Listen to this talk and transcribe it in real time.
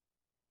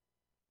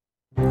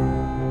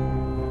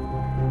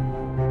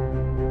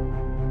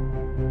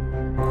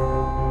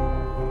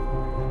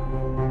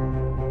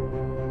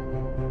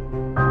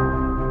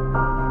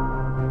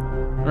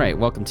right,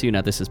 welcome to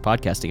Now This Is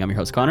Podcasting. I'm your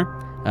host, Connor.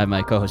 I have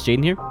my co-host,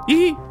 Jaden here.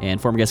 Yee! And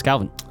former guest,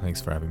 Calvin.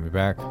 Thanks for having me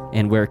back.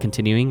 And we're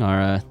continuing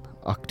our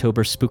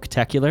October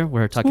Spooktacular.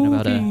 We're talking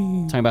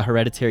about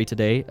Hereditary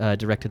today,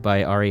 directed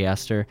by Ari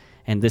Aster.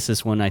 And this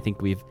is one I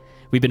think we've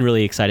been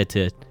really excited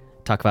to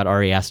talk about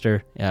Ari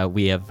Aster.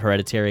 We have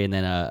Hereditary, and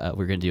then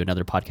we're going to do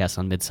another podcast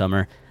on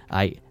Midsommar.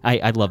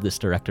 I love this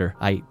director.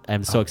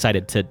 I'm so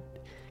excited to,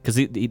 because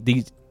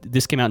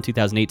this came out in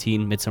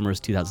 2018. Midsommar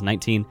was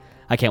 2019.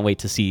 I can't wait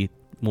to see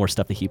more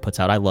stuff that he puts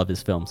out. I love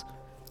his films.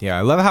 Yeah,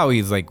 I love how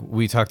he's like,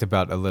 we talked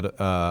about a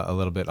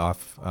little bit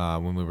off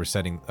when we were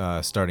starting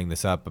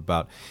this up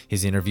about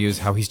his interviews,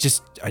 how he's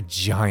just a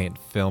giant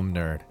film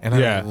nerd, and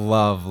I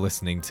love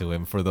listening to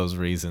him for those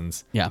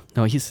reasons. Yeah,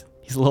 no, he's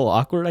a little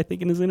awkward, I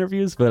think, in his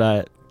interviews,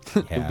 but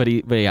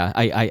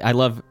I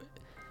love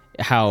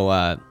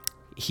how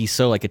he's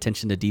so like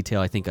attention to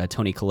detail. I think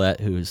Toni Collette,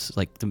 who's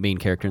like the main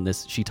character in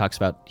this, she talks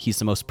about he's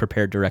the most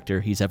prepared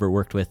director he's ever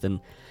worked with, and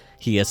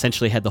he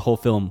essentially had the whole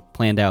film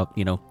planned out,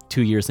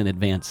 2 years in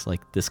advance.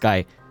 Like, this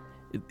guy,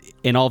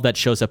 and all of that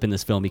shows up in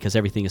this film because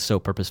everything is so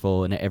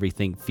purposeful and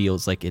everything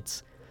feels like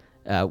it's.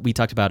 We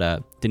talked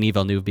about Denis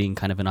Villeneuve being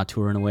kind of an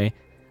auteur in a way.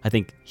 I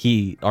think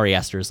Ari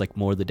Aster is like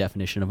more the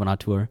definition of an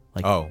auteur.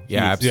 Like,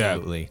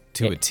 absolutely,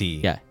 to a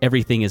T. Yeah,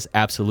 everything is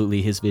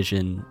absolutely his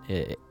vision.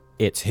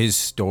 It's his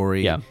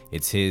story. Yeah.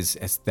 It's his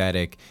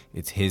aesthetic.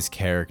 It's his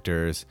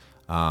characters.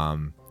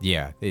 From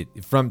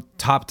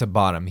top to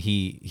bottom,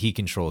 he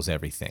controls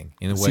everything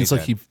in a way. Seems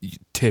like he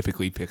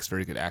typically picks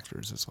very good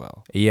actors as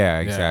well. Yeah,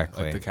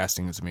 exactly. Like the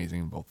casting is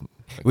amazing in both.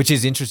 Which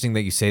is interesting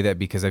that you say that,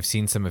 because I've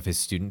seen some of his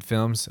student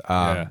films,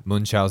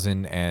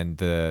 Munchausen and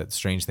The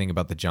Strange Thing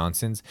About the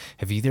Johnsons.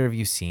 Have either of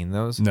you seen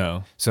those?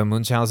 No. So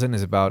Munchausen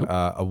is about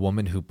a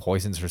woman who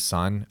poisons her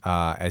son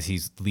as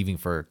he's leaving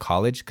for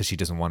college because she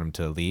doesn't want him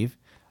to leave.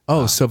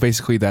 Oh, so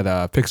basically that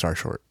Pixar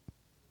short.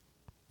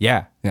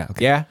 Yeah. Yeah.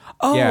 Okay. Yeah.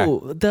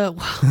 With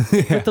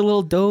the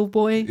little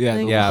doughboy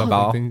thing? Yeah.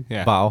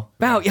 Bao.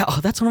 Bao. Yeah. Oh,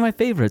 that's one of my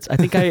favorites. I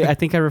think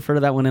I refer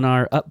to that one in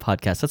our Up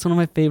podcast. That's one of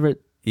my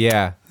favorite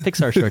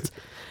Pixar shorts.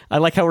 I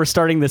like how we're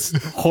starting this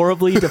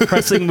horribly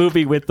depressing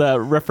movie with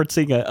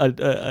referencing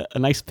a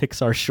nice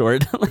Pixar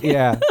short.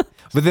 Yeah.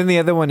 But then the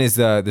other one is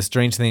The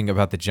Strange Thing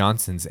About the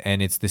Johnsons,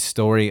 and it's the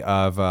story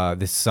of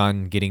this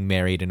son getting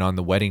married, and on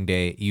the wedding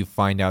day, you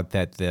find out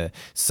that the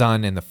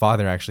son and the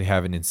father actually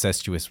have an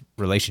incestuous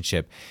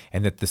relationship,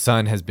 and that the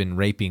son has been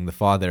raping the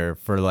father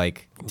for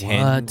like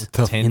 10,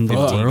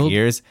 15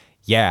 years.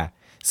 Yeah.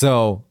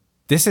 So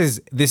this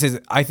is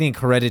I think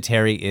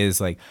Hereditary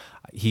is like,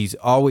 he's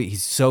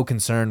so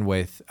concerned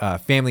with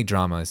family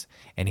dramas,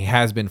 and he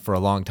has been for a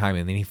long time,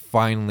 and then he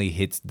finally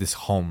hits this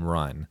home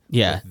run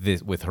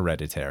with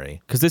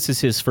Hereditary, because this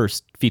is his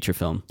first feature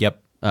film.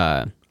 Yep.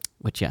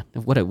 What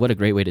a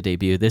great way to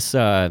debut. This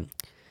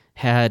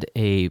had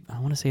a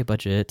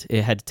budget.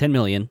 It had 10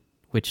 million,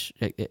 which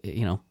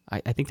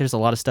I think there's a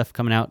lot of stuff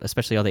coming out,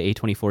 especially all the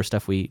A24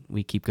 stuff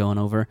we keep going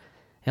over.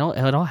 It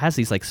all has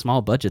these like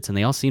small budgets, and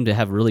they all seem to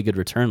have really good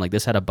return. Like,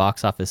 this had a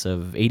box office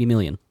of 80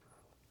 million.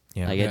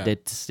 Yeah,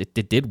 it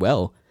did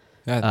well.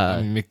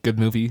 Yeah, make good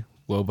movie,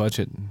 low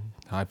budget,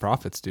 high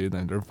profits, dude.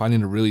 And they're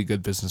finding a really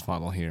good business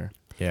model here.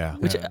 Yeah,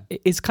 which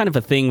is kind of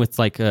a thing with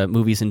like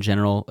movies in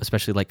general,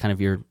 especially like kind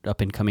of your up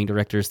and coming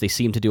directors. They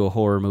seem to do a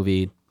horror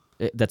movie.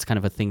 That's kind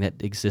of a thing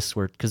that exists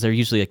because they're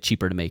usually like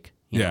cheaper to make.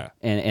 Yeah,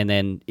 and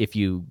then if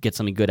you get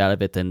something good out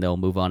of it, then they'll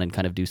move on and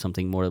kind of do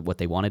something more of what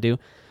they want to do.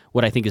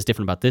 What I think is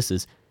different about this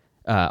is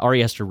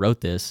Ari Aster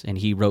wrote this, and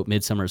he wrote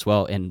Midsommar as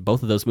well, and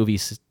both of those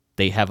movies,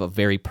 they have a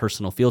very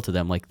personal feel to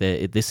them. Like,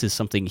 this is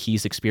something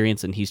he's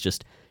experienced, and he's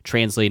just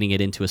translating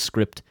it into a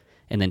script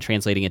and then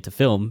translating it to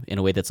film in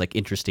a way that's like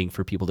interesting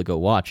for people to go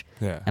watch.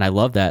 Yeah. And I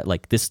love that.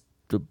 Like, the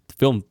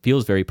film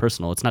feels very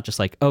personal. It's not just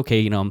like,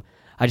 okay,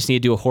 I just need to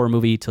do a horror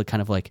movie to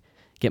kind of like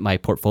get my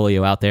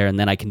portfolio out there, and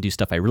then I can do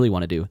stuff I really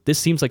want to do. This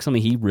seems like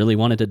something he really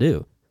wanted to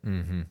do.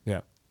 Mm-hmm.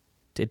 Yeah.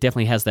 It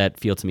definitely has that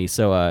feel to me.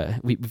 So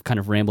we've kind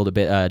of rambled a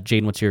bit.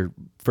 Jaden, what's your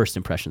first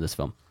impression of this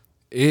film?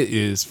 It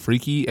is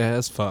freaky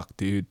as fuck,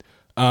 dude.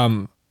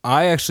 I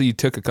actually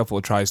took a couple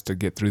of tries to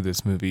get through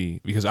this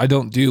movie because I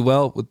don't do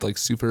well with like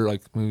super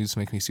like movies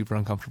make me super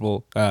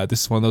uncomfortable.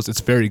 This is one of those.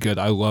 It's very good.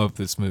 I love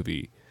this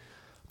movie.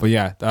 But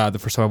yeah, the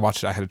first time I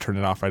watched it, I had to turn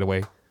it off right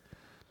away.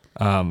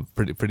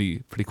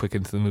 Pretty quick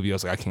into the movie, I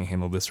was like, I can't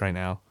handle this right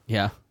now.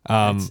 Yeah.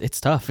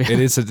 It's tough.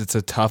 It's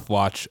a tough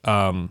watch.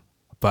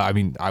 But I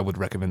mean, I would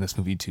recommend this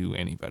movie to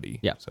anybody.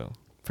 Yeah. So.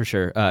 For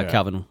sure.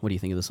 Calvin, what do you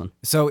think of this one?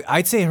 So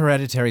I'd say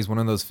Hereditary is one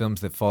of those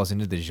films that falls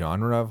into the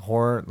genre of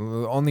horror,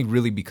 only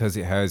really because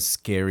it has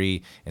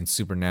scary and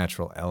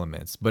supernatural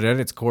elements. But at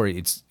its core,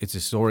 it's a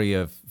story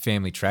of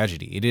family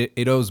tragedy.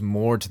 It owes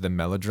more to the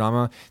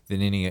melodrama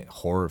than any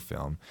horror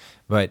film.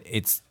 But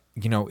it's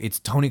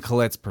Toni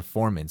Collette's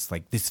performance.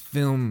 Like, this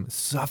film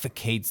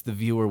suffocates the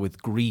viewer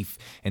with grief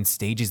and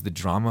stages the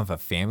drama of a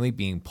family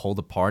being pulled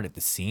apart at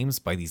the seams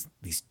by these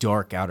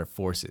dark outer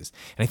forces.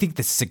 And I think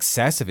the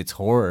success of its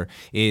horror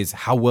is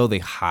how well they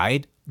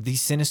hide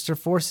these sinister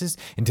forces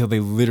until they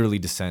literally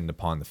descend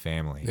upon the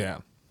family. Yeah.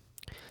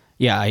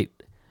 Yeah,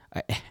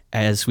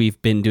 as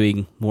we've been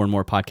doing more and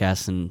more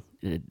podcasts, and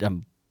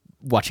I'm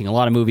watching a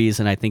lot of movies,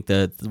 and I think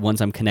the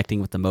ones I'm connecting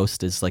with the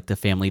most is like the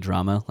family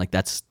drama. Like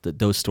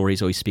those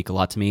stories always speak a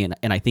lot to me,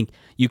 and I think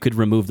you could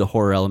remove the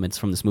horror elements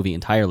from this movie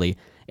entirely,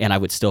 and I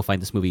would still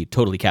find this movie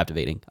totally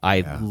captivating.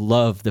 I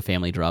love the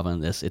family drama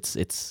in this.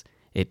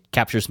 It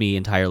captures me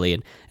entirely,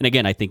 and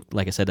again, I think,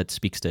 like I said, that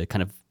speaks to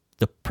kind of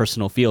the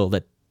personal feel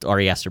that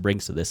Ari Aster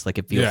brings to this. Like,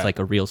 it feels like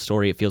a real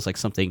story. It feels like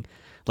something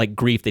like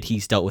grief that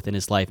he's dealt with in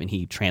his life, and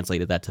he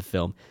translated that to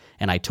film,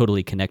 and I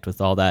totally connect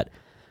with all that.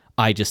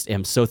 I just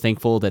am so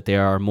thankful that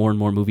there are more and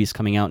more movies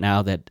coming out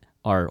now that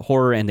are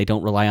horror, and they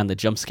don't rely on the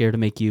jump scare to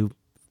make you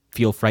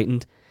feel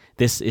frightened.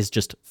 This is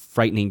just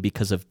frightening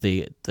because of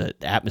the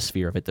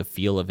atmosphere of it, the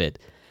feel of it.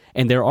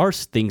 And there are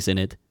things in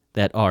it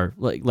that are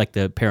like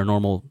the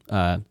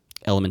paranormal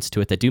elements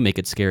to it that do make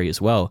it scary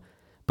as well.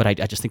 But I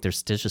just think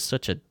there's just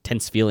such a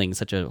tense feeling,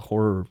 such a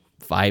horror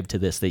vibe to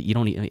this that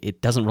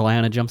it doesn't rely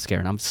on a jump scare.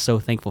 And I'm so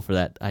thankful for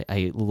that.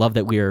 I love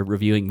that we are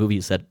reviewing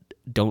movies that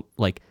don't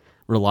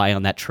rely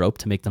on that trope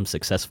to make them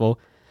successful.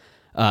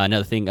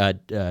 Another thing,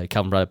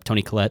 Calvin brought up,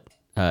 Toni Collette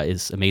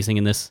is amazing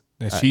in this.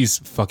 Yeah, she's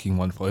fucking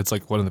wonderful. It's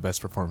like one of the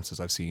best performances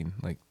I've seen.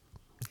 Like,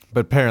 but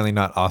apparently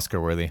not Oscar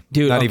worthy.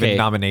 Dude, not okay. even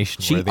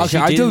nomination worthy. okay,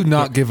 I do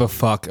not give a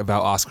fuck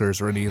about Oscars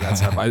or any of that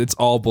stuff. It's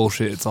all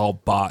bullshit. It's all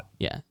bought.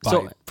 Yeah. By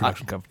So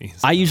production companies.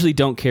 I usually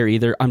don't care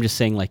either. I'm just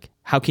saying, like,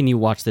 how can you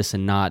watch this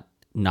and not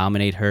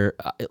nominate her?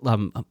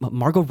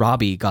 Margot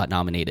Robbie got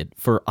nominated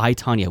for I,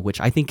 Tonya, which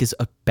I think is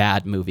a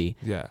bad movie.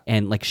 Yeah.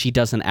 And like, she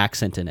does an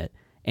accent in it,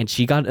 and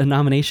she got a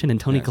nomination, and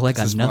Toni Collette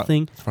got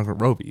nothing. It's Margot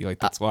Robbie. Like,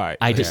 that's why.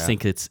 I just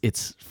think it's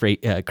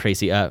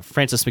crazy.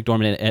 Frances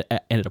McDormand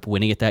ended up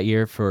winning it that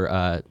year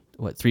for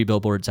 3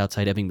 Billboards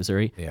Outside Ebbing,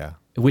 Missouri. Yeah.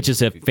 Which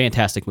is a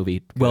fantastic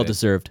movie, well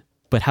deserved.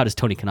 But how does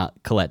Toni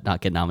Collette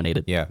not get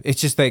nominated? Yeah,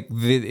 it's just like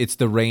it's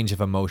the range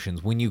of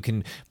emotions when you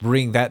can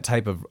bring that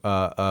type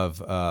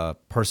of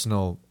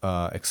personal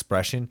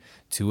expression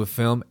to a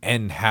film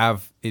and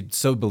have it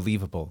so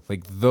believable.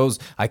 Like those,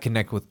 I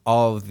connect with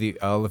all of the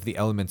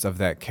elements of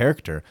that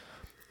character.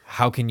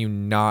 How can you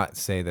not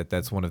say that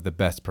that's one of the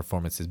best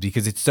performances?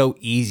 Because it's so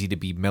easy to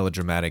be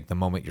melodramatic the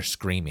moment you're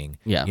screaming.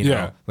 Yeah. You know?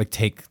 Yeah.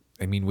 Like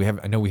I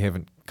know we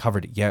haven't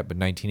covered it yet, but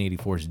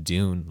 1984's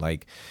Dune,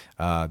 like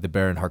the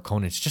Baron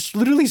Harkonnen's just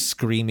literally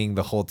screaming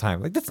the whole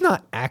time. Like, that's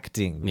not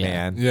acting,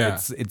 man. Yeah.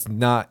 It's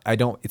not.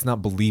 It's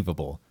not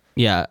believable.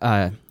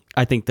 Yeah.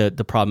 I think that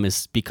the problem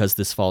is because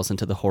this falls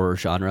into the horror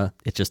genre,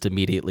 it just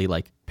immediately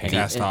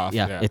Cast off.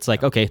 Yeah, Yeah. it's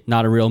like, okay,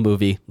 not a real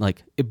movie.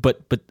 Like,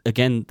 but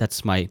again,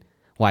 that's why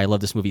I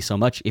love this movie so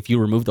much. If you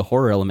remove the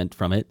horror element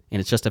from it and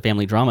it's just a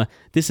family drama,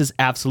 this is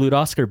absolute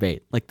Oscar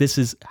bait. Like, this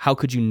is, how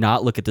could you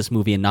not look at this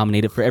movie and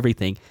nominate it for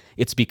everything?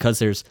 It's because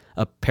there's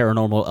a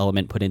paranormal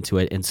element put into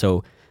it, and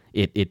so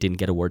it didn't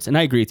get awards. And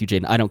I agree with you,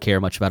 Jaden. I don't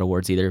care much about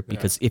awards either,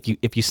 because if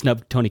you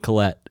snub Toni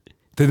Collette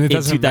then it in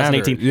doesn't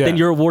 2018, matter. Yeah. then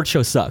your award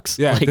show sucks.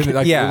 Yeah. Like,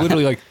 then, Yeah.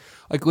 Literally,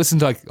 like listen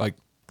to like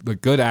the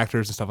good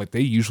actors and stuff. Like,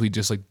 they usually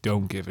just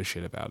don't give a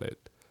shit about it.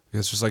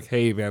 It's just like,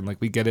 hey man, like,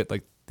 we get it.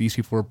 Like, these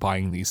people are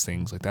buying these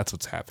things. Like, that's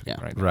what's happening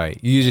right now. Right.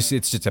 It's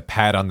just a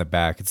pat on the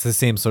back. It's the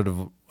same sort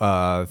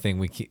of thing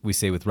we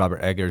say with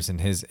Robert Eggers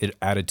and his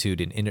attitude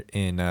in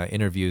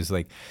interviews.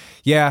 Like,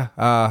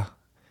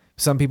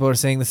 some people are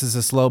saying this is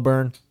a slow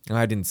burn.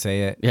 I didn't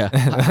say it. Yeah,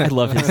 I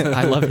love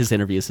his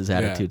interviews, his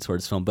attitude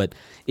towards film. But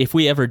if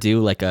we ever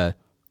do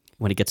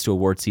when it gets to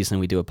award season,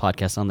 we do a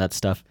podcast on that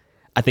stuff,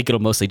 I think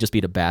it'll mostly just be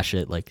to bash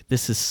it. Like,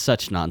 this is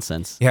such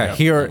nonsense. Yeah.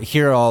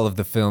 Here are all of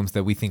the films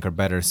that we think are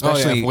better.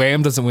 Especially if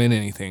Wham doesn't win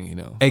anything,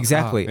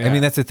 Exactly. Oh, yeah. I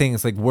mean, that's the thing.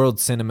 It's like world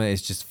cinema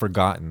is just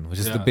forgotten, which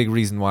is the big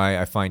reason why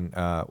I find,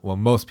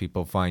 most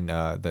people find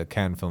the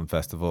Cannes Film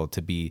Festival to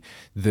be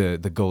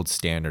the gold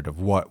standard of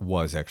what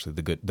was actually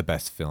the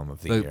best film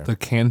of the year. The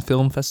Cannes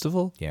Film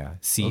Festival. Yeah,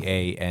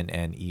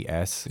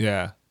 CANNES.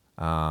 Yeah.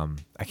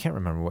 I can't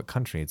remember what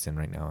country it's in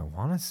right now. I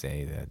want to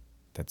say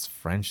that's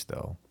French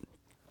though.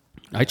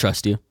 I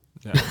trust you.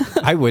 Yeah.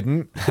 I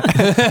wouldn't.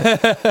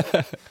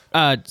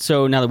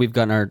 So now that we've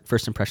gotten our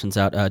first impressions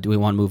out, do we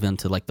want to move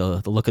into like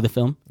the look of the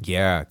film?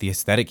 Yeah, the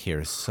aesthetic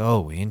here is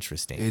so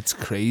interesting. It's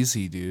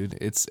crazy, dude.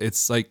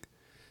 It's like,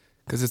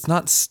 because it's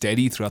not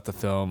steady throughout the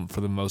film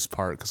for the most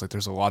part, because like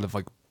there's a lot of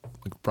like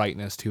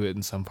brightness to it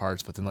in some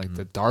parts, but then like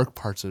the dark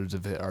parts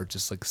of it are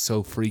just like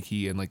so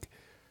freaky and like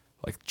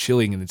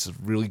chilling, and it just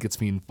really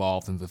gets me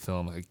involved in the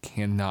film. Like, I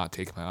cannot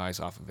take my eyes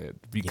off of it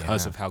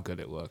because of how good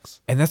it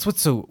looks. And that's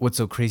what's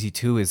so crazy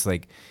too, is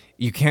like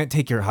you can't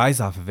take your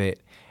eyes off of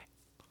it.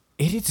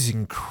 It is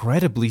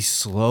incredibly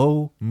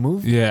slow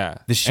moving. Yeah.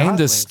 The shot and length.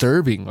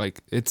 disturbing.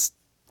 Like, it's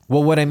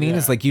Well, what I mean Yeah.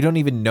 is like you don't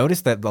even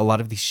notice that a lot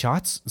of these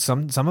shots,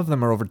 some of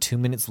them are over 2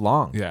 minutes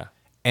long. yeah.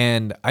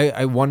 And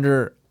I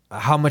wonder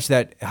how much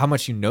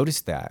you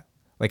notice that.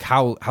 Like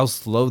how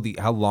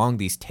long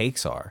these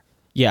takes are.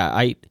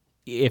 Yeah,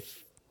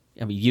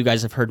 you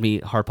guys have heard me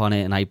harp on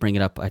it, and I bring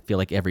it up, I feel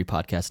like, every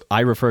podcast. I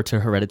refer to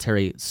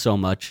Hereditary so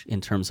much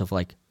in terms of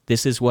like,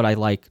 this is what I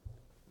like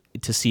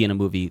to see in a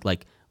movie,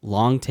 like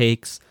long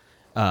takes,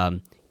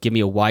 give me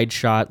a wide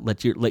shot.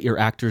 Let your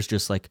actors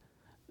just like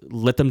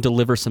let them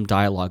deliver some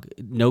dialogue.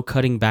 No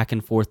cutting back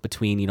and forth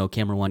between, you know,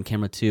 camera one,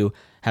 camera two,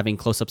 having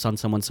close-ups on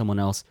someone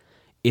else.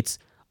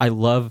 I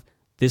love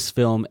this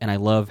film, and I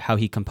love how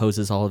he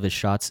composes all of his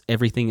shots.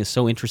 Everything is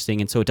so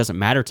interesting, and so it doesn't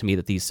matter to me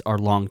that these are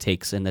long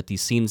takes and that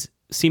these scenes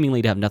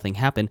seemingly to have nothing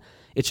happen.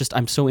 It's just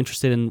I'm so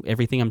interested in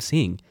everything I'm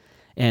seeing.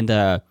 And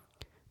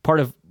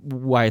part of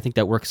why I think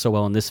that works so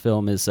well in this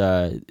film is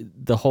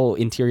the whole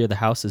interior of the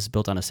house is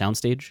built on a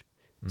soundstage.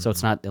 So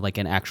it's not like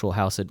an actual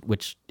house,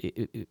 which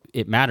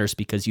it matters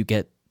because you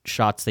get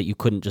shots that you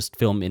couldn't just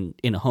film in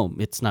a home.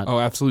 It's not. Oh,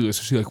 absolutely.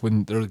 Especially like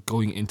when they're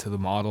going into the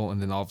model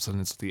and then all of a sudden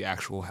it's the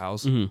actual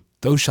house. Mm-hmm.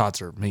 Those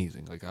shots are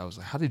amazing. Like I was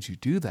like, how did you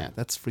do that?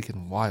 That's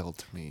freaking wild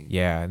to me.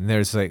 Yeah, and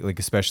there's like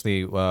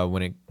especially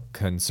when it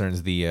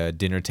concerns the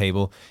dinner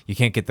table, you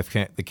can't get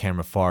the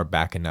camera far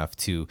back enough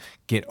to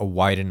get a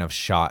wide enough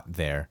shot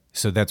there.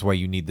 So that's why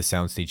you need the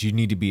soundstage. You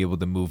need to be able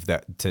to move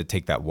that to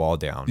take that wall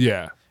down.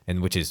 Yeah.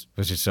 And which is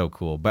so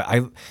cool. But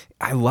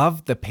I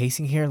love the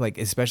pacing here, like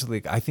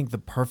especially I think the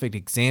perfect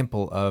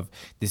example of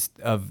this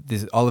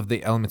all of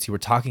the elements you were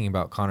talking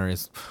about, Connor,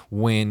 is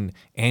when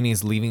Annie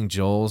is leaving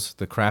Joel's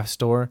the craft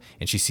store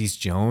and she sees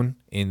Joan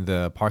in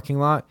the parking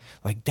lot.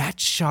 Like that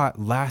shot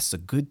lasts a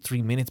good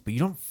 3 minutes, but you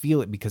don't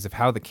feel it because of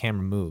how the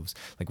camera moves.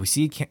 Like we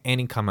see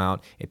Annie come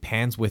out, it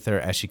pans with her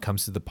as she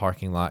comes to the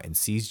parking lot and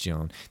sees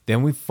Joan.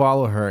 Then we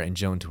follow her and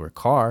Joan to her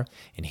car,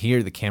 and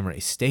here the camera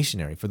is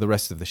stationary for the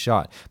rest of the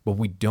shot. But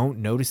we don't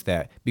notice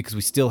that because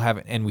we still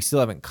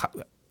haven't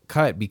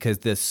cut because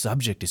the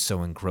subject is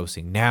so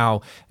engrossing.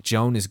 Now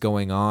Joan is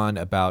going on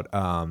about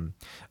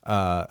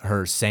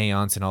her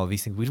seance and all of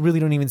these things. We really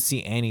don't even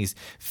see Annie's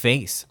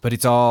face, but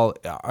it's all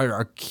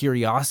our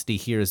curiosity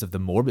here is of the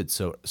morbid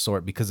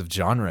sort because of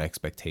genre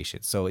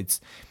expectations. So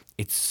it's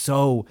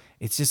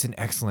just an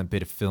excellent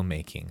bit of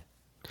filmmaking.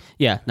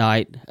 Yeah,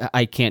 no,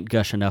 I can't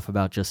gush enough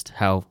about just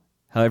how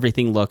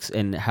everything looks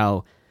and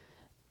how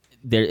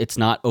it's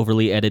not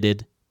overly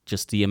edited.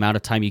 Just the amount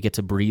of time you get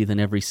to breathe in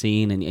every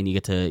scene, and you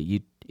get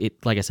to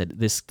like I said,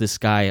 this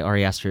guy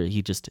Ari Aster,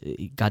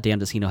 goddamn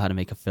does he know how to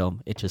make a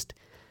film. It just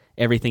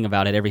everything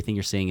about it, everything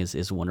you're seeing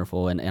is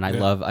wonderful, and I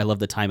love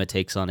the time it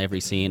takes on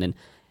every scene, and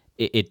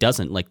it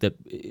doesn't like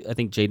I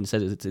think Jaden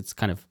said it's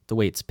kind of the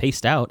way it's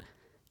paced out.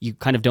 You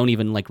kind of don't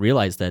even like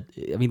realize that.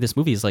 I mean, this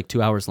movie is like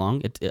 2 hours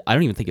long. I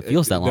don't even think it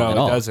feels that long at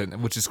all. No, it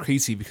doesn't, which is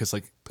crazy because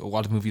like a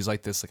lot of movies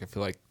like this, like I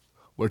feel like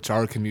where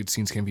our commute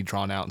scenes can be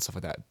drawn out and stuff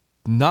like that.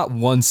 Not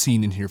one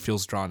scene in here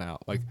feels drawn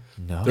out. Like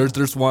no.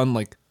 there's one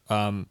like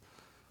after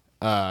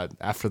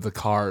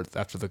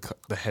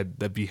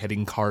the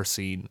beheading car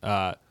scene,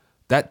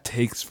 that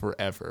takes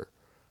forever.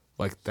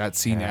 Like that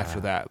scene after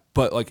that,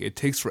 but like it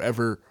takes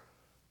forever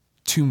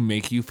to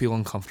make you feel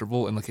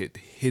uncomfortable, and like it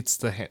hits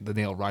the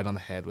nail right on the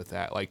head with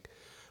that. Like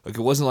it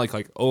wasn't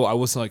like oh, I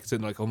wasn't like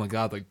sitting like, oh my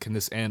god, like can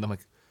this end? I'm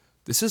like,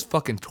 this is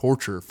fucking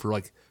torture for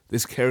like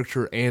this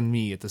character and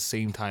me at the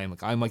same time.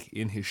 Like I'm like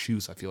in his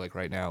shoes, I feel like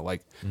right now.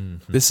 Like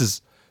this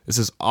is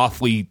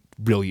awfully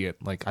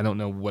brilliant. Like I don't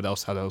know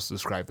how else to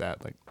describe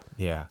that. Like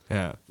yeah.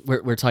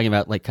 We're talking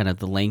about like kind of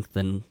the length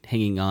and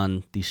hanging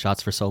on these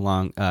shots for so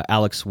long.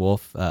 Alex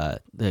Wolff,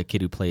 the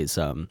kid who plays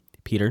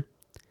Peter,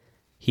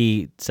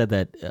 he said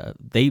that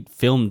they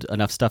filmed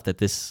enough stuff that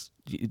this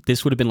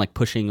would have been like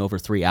pushing over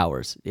 3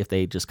 hours if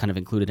they just kind of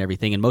included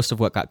everything. And most of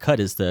what got cut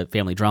is the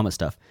family drama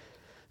stuff.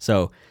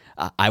 So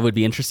I would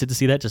be interested to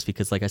see that just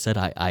because, like I said,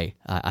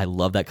 I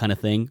love that kind of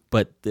thing.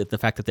 But the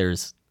fact that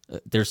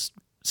there's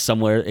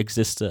somewhere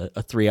exists a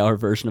 3 hour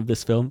version of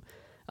this film,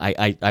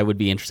 I would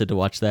be interested to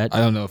watch that. I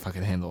don't know if I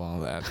can handle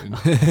all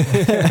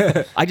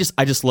that. I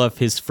just love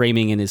his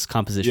framing and his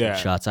composition of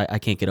shots. I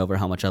can't get over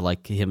how much I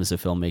like him as a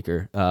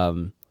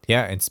filmmaker.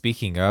 Yeah, and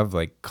speaking of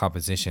like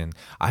composition,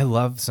 I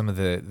love some of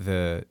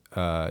the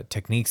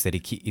techniques that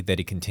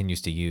he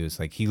continues to use.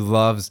 Like he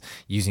loves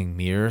using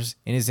mirrors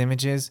in his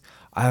images.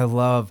 I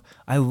love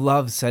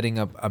setting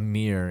up a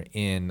mirror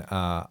in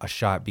a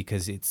shot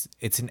because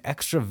it's an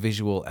extra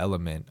visual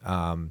element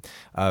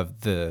of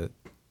the.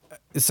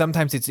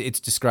 Sometimes it's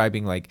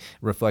describing like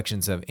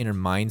reflections of inner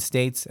mind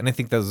states, and I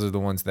think those are the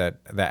ones that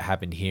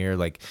happened here.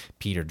 Like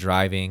Peter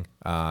driving,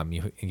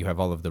 you have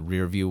all of the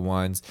rear view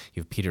ones.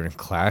 You have Peter in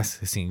class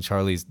seeing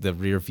the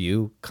rear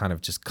view kind of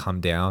just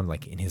come down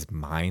like in his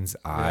mind's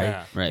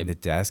eye in the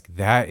desk.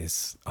 That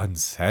is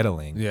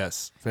unsettling.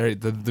 Yes, very.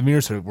 The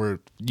mirrors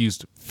were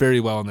used very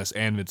well in this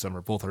and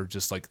Midsommar. Both are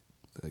just like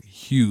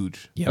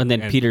huge. Yep. And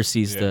then Peter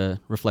sees the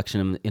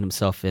reflection in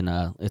himself in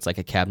it's like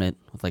a cabinet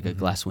with like a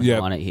glass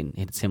window on it.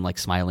 It's him like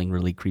smiling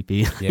really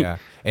creepy. Yeah.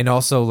 And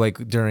also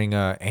like during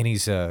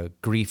Annie's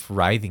grief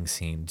writhing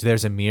scene,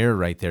 there's a mirror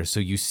right there. So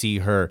you see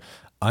her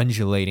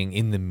undulating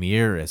in the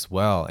mirror as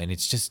well. And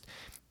it's just,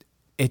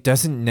 it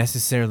doesn't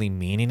necessarily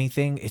mean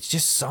anything. It's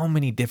just so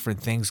many different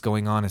things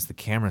going on as the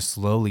camera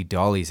slowly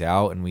dollies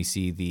out, and we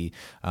see the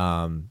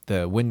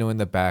window in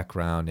the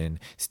background, and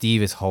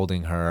Steve is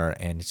holding her,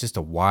 and it's just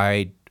a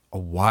wide a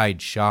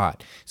wide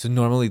shot. So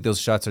normally those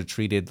shots are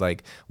treated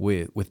like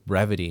with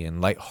brevity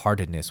and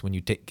lightheartedness when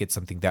you get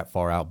something that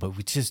far out, but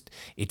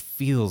it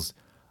feels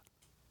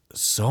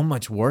so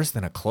much worse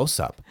than a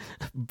close-up.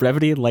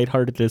 Brevity and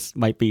lightheartedness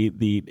might be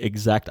the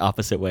exact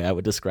opposite way I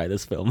would describe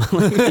this film.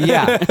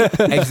 Yeah,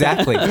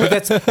 exactly. But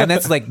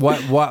that's like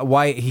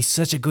why he's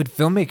such a good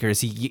filmmaker.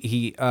 Is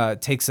he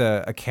takes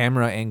a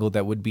camera angle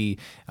that would be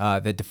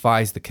that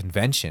defies the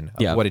convention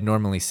of what it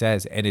normally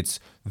says, and it's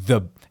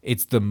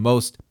the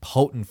most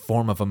potent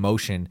form of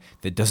emotion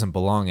that doesn't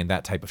belong in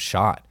that type of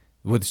shot.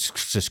 Which is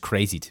just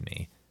crazy to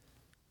me.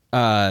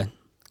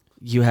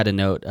 You had a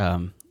note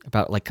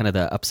about like kind of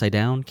the upside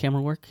down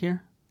camera work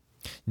here.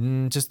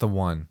 Just the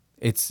one.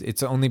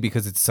 It's only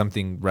because it's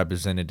something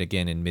represented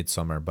again in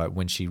Midsommar. But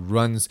when she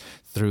runs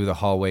through the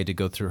hallway to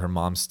go through her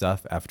mom's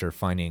stuff after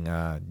finding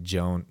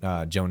Joan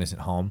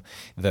isn't home,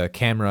 the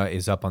camera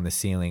is up on the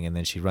ceiling, and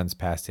then she runs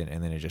past it,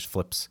 and then it just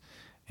flips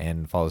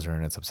and follows her,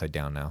 and it's upside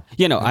down now.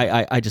 You know,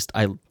 I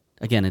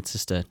again, it's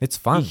just it's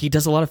fun. He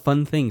does a lot of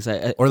fun things.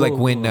 Or like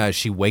when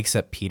she wakes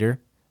up Peter.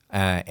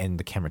 And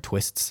the camera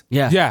twists.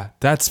 Yeah,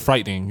 that's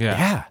frightening.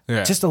 Yeah.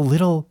 Just a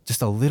little.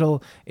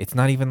 It's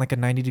not even like a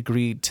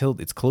 90-degree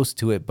tilt. It's close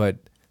to it, but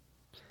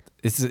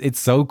it's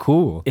so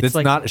cool. It's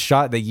like, not a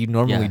shot that you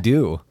normally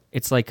do.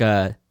 It's like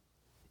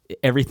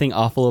everything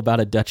awful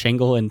about a Dutch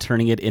angle and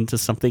turning it into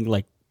something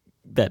like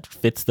that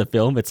fits the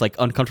film. It's like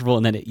uncomfortable,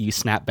 and then you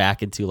snap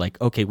back into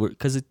like, okay,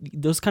 because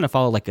those kind of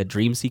follow like a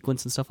dream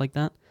sequence and stuff like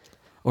that.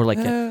 Or like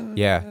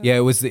it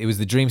was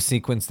the dream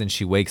sequence. Then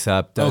she wakes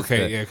up. Does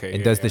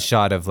the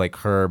shot of like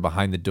her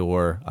behind the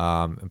door,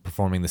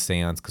 performing the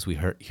seance because we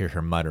hear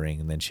her muttering,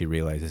 and then she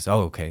realizes,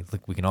 oh, okay,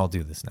 look, we can all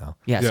do this now.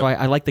 Yeah. So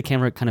I like the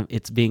camera kind of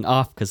it's being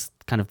off because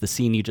kind of the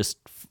scene you just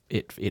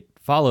it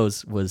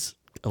follows was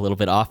a little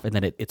bit off, and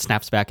then it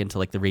snaps back into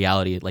like the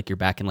reality, like you're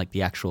back in like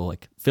the actual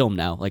like film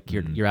now, like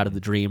you're out of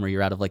the dream or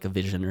you're out of like a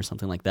vision or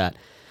something like that.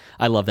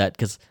 I love that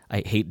because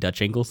I hate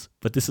Dutch angles,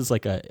 but this is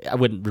like I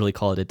wouldn't really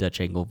call it a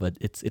Dutch angle, but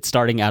it's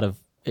starting out of,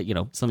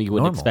 something you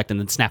wouldn't expect and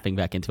then snapping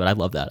back into it. I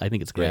love that. I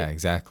think it's great. Yeah,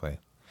 exactly.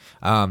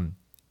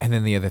 And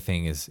then the other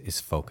thing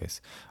is focus.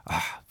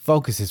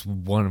 Focus is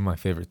one of my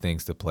favorite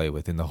things to play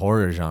with, and the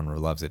horror genre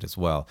loves it as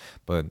well.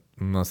 But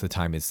most of the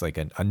time, it's like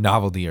a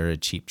novelty or a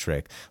cheap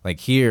trick. Like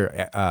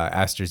here,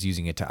 Aster's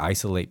using it to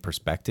isolate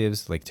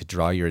perspectives, like to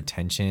draw your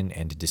attention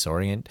and to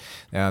disorient.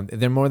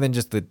 They're more than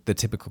just the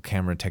typical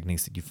camera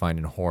techniques that you find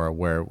in horror,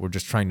 where we're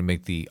just trying to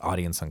make the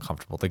audience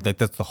uncomfortable. Like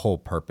that's the whole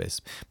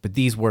purpose. But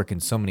these work in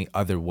so many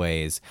other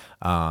ways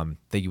that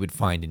you would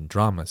find in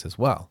dramas as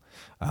well.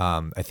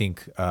 I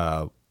think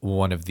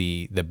one of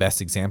the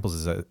best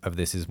examples of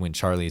this is when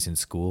Charlie is in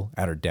school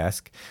at her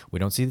desk. We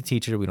don't see the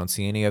teacher. We don't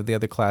see any of the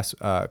other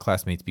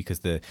classmates because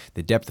the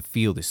depth of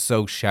field is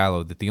so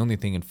shallow that the only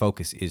thing in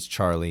focus is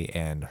Charlie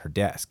and her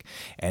desk.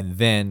 And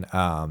then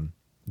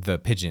the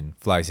pigeon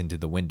flies into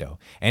the window,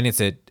 and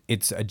it's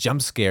a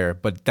jump scare,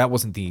 but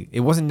it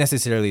wasn't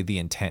necessarily the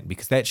intent,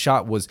 because that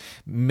shot was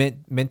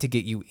meant to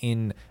get you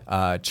in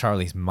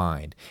Charlie's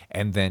mind,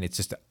 and then it's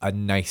just a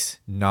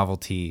nice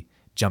novelty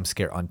jump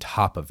scare on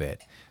top of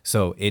it.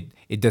 So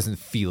it doesn't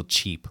feel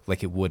cheap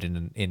like it would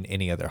in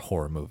any other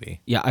horror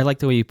movie. Yeah, I like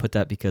the way you put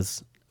that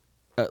because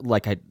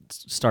like I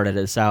started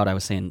this out, I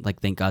was saying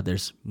like, thank God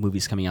there's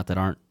movies coming out that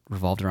aren't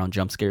revolved around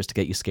jump scares to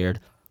get you scared.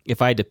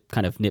 If I had to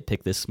kind of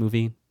nitpick this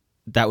movie,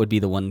 that would be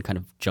the one kind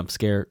of jump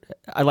scare.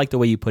 I like the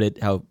way you put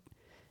it, how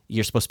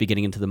you're supposed to be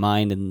getting into the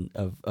mind and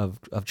of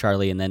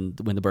Charlie, and then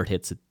when the bird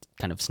hits, it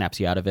kind of snaps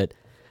you out of it.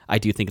 I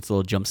do think it's a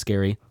little jump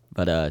scary,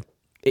 but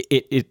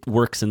it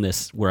works in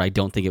this where I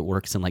don't think it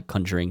works in like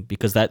Conjuring,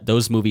 because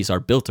those movies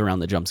are built around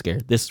the jump scare.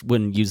 This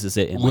one uses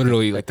it in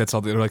literally like that's all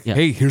they're like,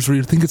 hey, here's where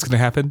you think it's gonna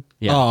happen.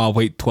 Yeah. Oh,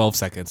 wait 12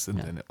 seconds and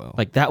then it will.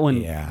 Like that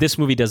one, this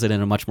movie does it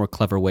in a much more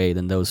clever way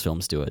than those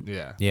films do it.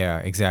 Yeah. Yeah,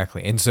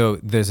 exactly. And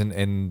so there's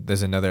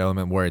another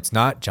element where it's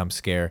not jump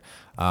scare,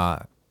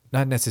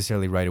 not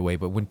necessarily right away,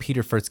 but when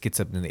Peter first gets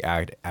up in the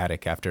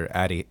attic after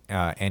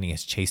Annie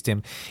has chased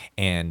him,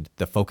 and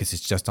the focus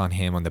is just on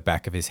him, on the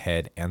back of his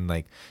head, and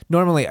like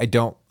normally I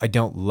don't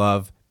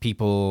love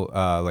people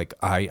like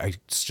I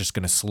just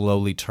gonna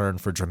slowly turn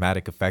for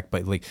dramatic effect,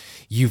 but like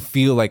you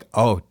feel like,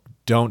 oh,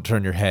 don't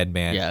turn your head,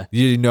 man. Yeah.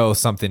 You know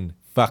something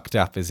fucked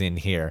up is in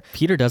here.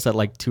 Peter does that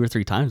like 2 or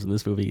 3 times in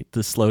this movie,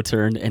 the slow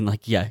turn, and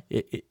like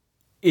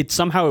it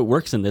somehow it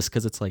works in this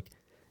because it's like.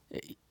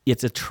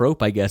 It's a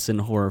trope, I guess, in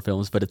horror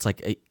films, but it's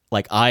like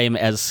I am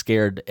as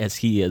scared as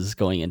he is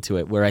going into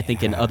it, where I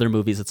think in other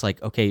movies it's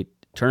like, okay,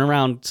 turn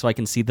around so I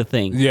can see the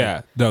thing.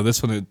 Yeah. No,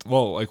 this one,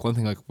 like one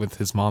thing like with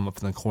his mom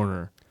up in the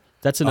corner.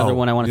 That's another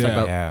one I want to talk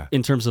about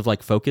in terms of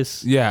like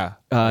focus. Yeah.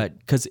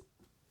 Because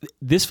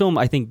this film,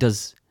 I think,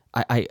 does,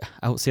 I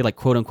would say like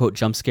quote unquote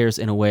jump scares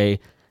in a way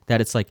that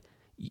it's like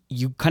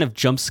you kind of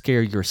jump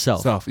scare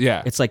yourself.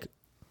 Yeah. It's like,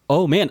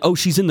 oh man,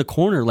 she's in the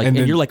corner, like, and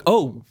you're like,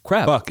 oh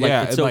crap, fuck, like,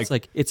 yeah. So it's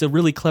like it's a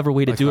really clever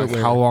way to do it.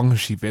 Where, how long has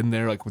she been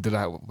there? Like, did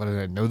I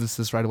notice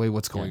this right away?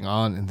 What's going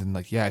on? And then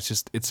like,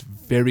 it's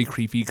very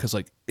creepy because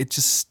like it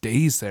just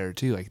stays there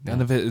too. Like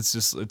none of it. It's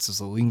just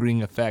a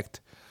lingering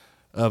effect.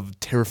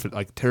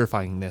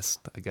 terrifyingness.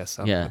 I guess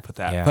I'm Yeah. gonna put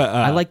that. Yeah. But,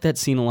 I like that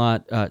scene a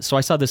lot. So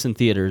I saw this in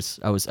theaters.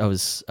 I was,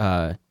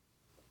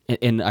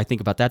 and I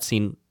think about that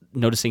scene,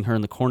 noticing her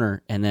in the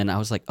corner, and then I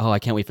was like, oh, I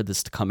can't wait for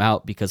this to come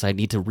out because I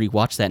need to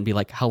rewatch that and be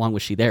like, how long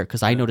was she there?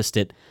 Because I noticed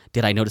it.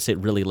 Did I notice it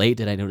really late?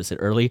 Did I notice it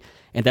early?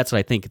 And that's what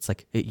I think. It's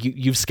like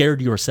you've scared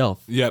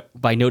yourself. Yep.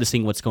 By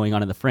noticing what's going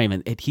on in the frame,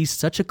 and he's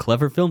such a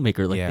clever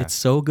filmmaker. Like Yeah. it's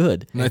so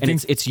good, And I and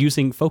think- it's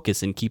using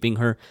focus and keeping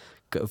her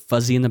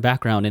fuzzy in the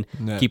background and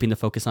Yeah. keeping the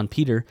focus on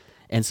Peter.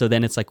 And so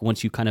then it's like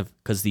once you kind of,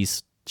 because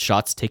these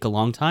shots take a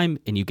long time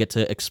and you get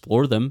to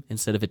explore them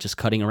instead of it just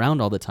cutting around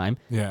all the time.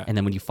 Yeah. And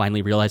then when you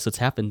finally realize what's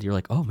happened, you're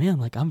like, oh man,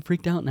 like I'm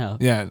freaked out now.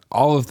 Yeah, and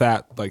all of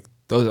that, like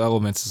those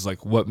elements, is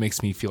like what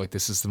makes me feel like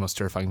this is the most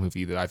terrifying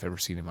movie that I've ever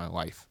seen in my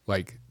life.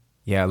 Like,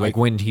 Yeah, like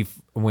when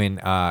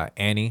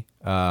Annie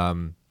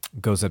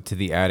goes up to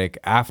the attic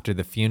after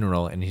the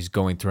funeral and he's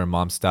going through her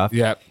mom's stuff.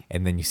 Yeah.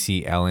 And then you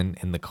see Ellen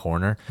in the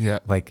corner. Yeah.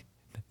 Like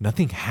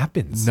nothing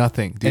happens.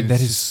 nothing, dude. And that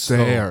it's is just so-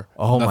 there.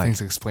 oh my-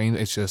 Nothing's explained.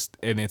 It's just,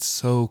 and it's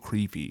so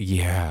creepy.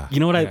 Yeah. You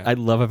know what Yeah. I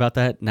love about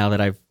that now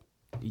that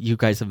you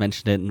guys have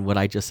mentioned it and what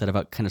I just said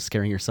about kind of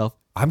scaring yourself?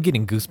 I'm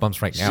getting goosebumps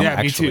right now, Yeah,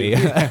 me actually.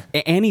 too.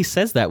 Annie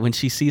says that when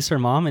she sees her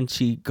mom and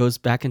she goes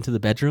back into the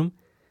bedroom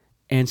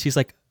and she's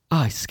like, oh,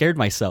 I scared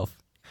myself.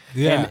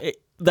 Yeah. And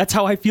that's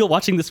how I feel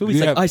watching this movie.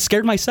 It's Yeah. like, oh, I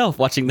scared myself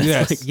watching this.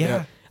 Yes. Like,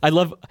 Yeah. I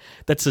love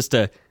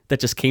that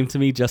just came to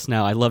me just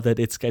now. I love that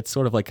it's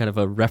sort of like kind of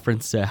a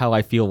reference to how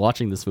I feel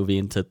watching this movie,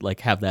 and to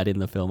like have that in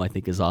the film I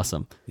think is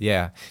awesome.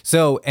 Yeah.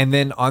 So, and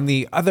then on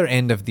the other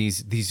end of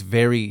these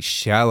very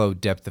shallow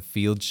depth of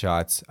field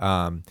shots,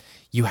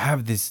 you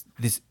have this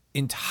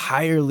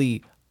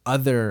entirely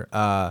other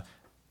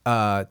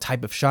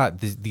type of shot.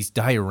 These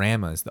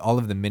dioramas, all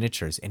of the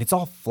miniatures, and it's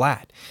all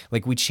flat.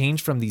 Like we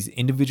change from these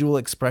individual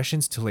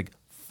expressions to like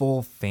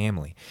full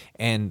family,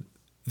 and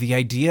the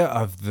idea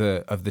of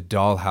the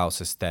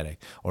dollhouse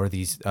aesthetic, or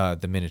these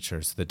the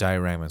miniatures, the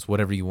dioramas,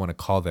 whatever you want to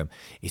call them,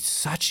 is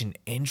such an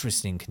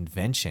interesting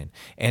convention.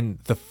 And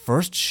the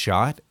first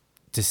shot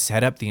to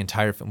set up the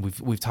entire film,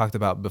 we've talked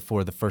about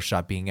before, the first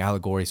shot being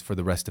allegories for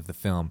the rest of the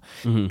film.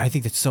 I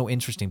think that's so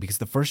interesting because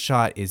the first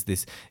shot is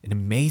an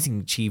amazing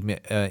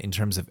achievement in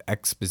terms of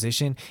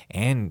exposition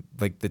and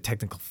like the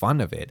technical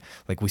fun of it.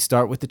 Like we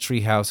start with the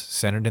treehouse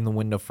centered in the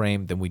window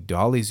frame, then we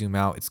dolly zoom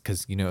out. It's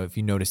because, you know, if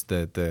you notice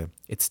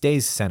it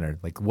stays centered.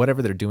 Like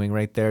whatever they're doing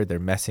right there, they're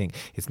messing.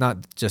 It's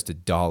not just a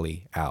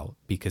dolly out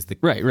because the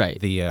Right.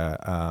 the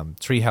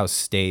treehouse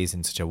stays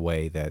in such a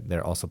way that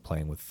they're also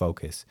playing with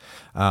focus.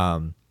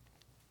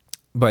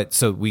 But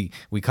so we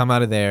come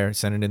out of there,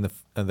 centered in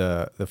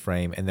the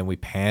frame, and then we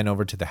pan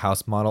over to the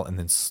house model, and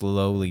then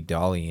slowly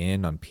dolly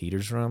in on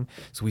Peter's room.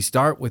 So we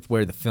start with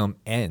where the film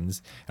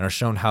ends, and are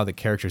shown how the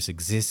characters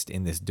exist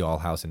in this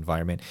dollhouse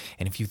environment.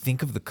 And if you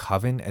think of the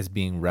Coven as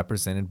being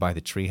represented by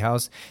the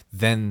treehouse,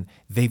 then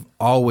they've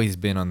always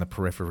been on the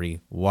periphery,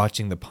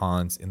 watching the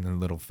pawns in their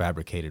little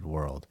fabricated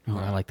world. Oh,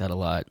 I like that a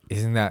lot.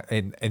 Isn't that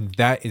and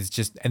that is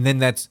just, and then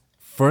that's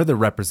further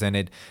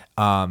represented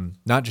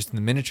not just in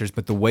the miniatures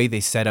but the way they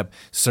set up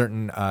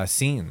certain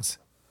scenes,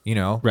 you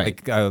know.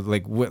 Right.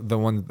 The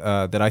one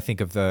that I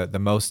think of the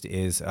most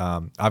is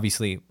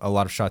obviously a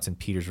lot of shots in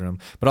Peter's room,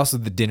 but also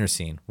the dinner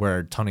scene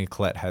where Toni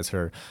Collette has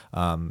her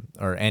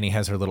or Annie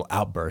has her little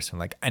outburst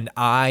and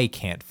I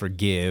can't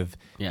forgive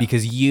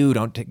because you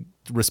don't take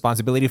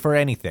responsibility for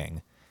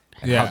anything.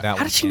 And Yeah. that How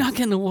one did she not ends.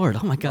 get an award?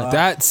 Oh my god.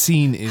 That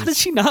scene is did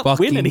she not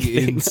fucking win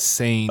anything?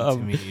 insane to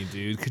me,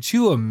 dude. Could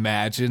you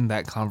imagine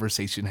that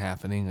conversation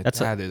happening? Like, That's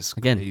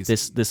again, again,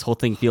 this whole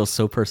thing feels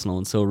so personal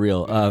and so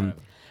real.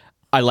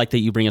 I like that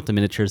you bring up the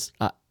miniatures.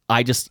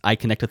 I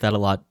connect with that a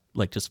lot,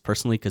 like just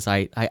personally, because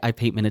I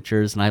paint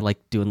miniatures and I like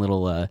doing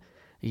little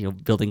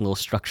building little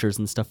structures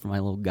and stuff for my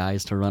little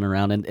guys to run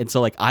around, and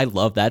so like I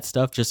love that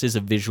stuff just as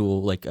a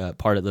visual like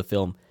part of the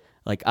film.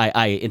 Like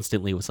I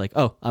instantly was like,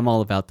 oh, I'm all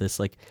about this.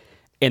 Like,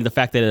 and the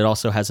fact that it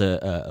also has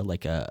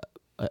a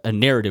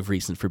narrative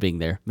reason for being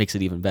there makes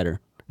it even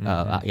better.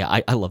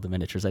 I love the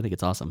miniatures. I think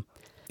it's awesome.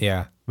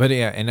 Yeah, but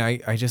yeah, and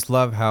I just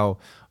love how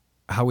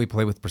we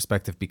play with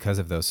perspective because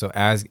of those. So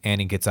as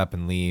Annie gets up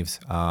and leaves,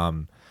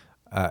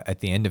 at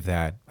the end of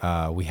that,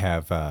 we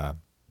have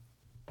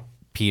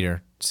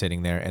Peter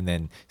sitting there, and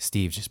then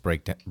Steve just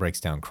breaks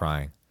down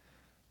crying.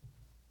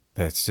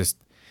 That's just,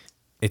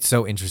 it's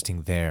so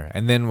interesting there.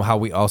 And then how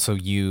we also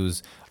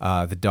use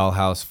the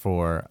dollhouse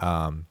for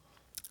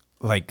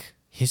like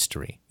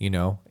history, you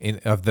know,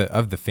 of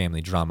the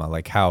family drama,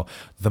 like how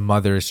the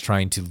mother is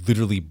trying to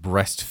literally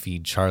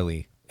breastfeed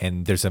Charlie,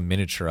 and there's a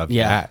miniature of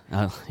that.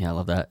 Yeah, I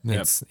love that.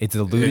 Yeah. It's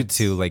alluded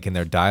to like in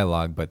their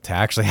dialogue, but to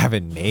actually have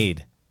it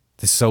made,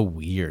 it's so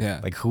weird. Yeah.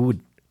 Like who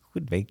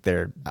would make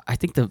their I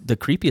think the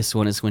creepiest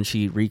one is when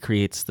she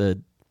recreates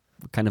the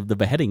kind of the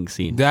beheading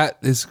scene. that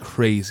is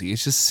crazy.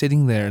 It's just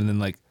sitting there, and then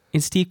like,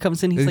 And Steve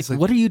comes in. He's It's like, like,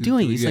 "What are you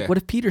doing?" He's yeah. like, "What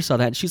if Peter saw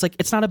that?" And she's like,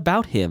 "It's not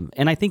about him."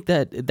 And I think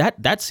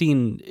that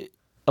scene,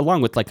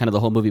 along with like kind of the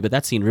whole movie, but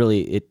that scene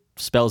really it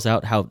spells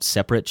out how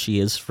separate she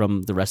is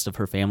from the rest of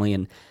her family,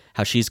 and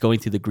how she's going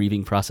through the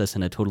grieving process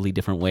in a totally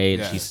different way,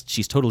 and Yeah.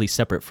 she's totally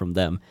separate from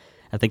them.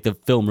 I think the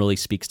film really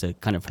speaks to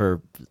kind of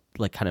her,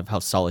 like kind of how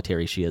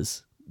solitary she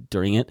is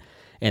during it.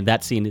 And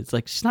that scene, it's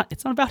like it's not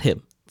about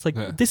him. It's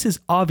like this is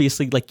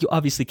obviously like you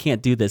obviously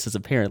can't do this as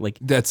a parent. Like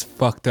That's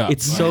fucked up.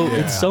 it's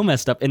so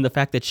messed up, and the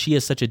fact that she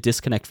has such a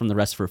disconnect from the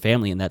rest of her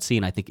family in that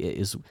scene, I think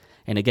is.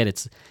 And again,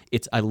 it's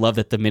I love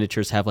that the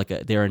miniatures have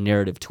they're a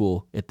narrative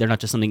tool. They're not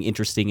just something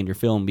interesting in your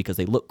film because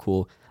they look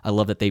cool. I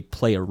love that they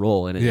play a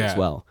role in it as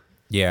well.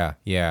 Yeah,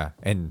 yeah,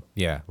 and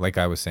yeah, like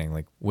I was saying,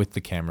 like with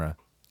the camera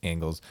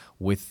angles,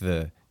 with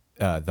the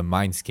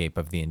mindscape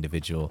of the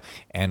individual,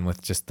 and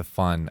with just the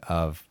fun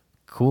of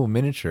cool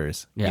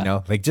miniatures. Yeah. You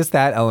know, like just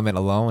that element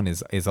alone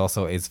is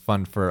also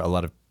fun for a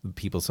lot of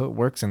people. So it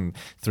works in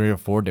 3 or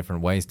 4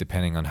 different ways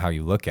depending on how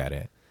you look at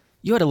it.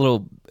 You had a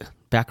little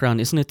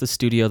background, isn't it? The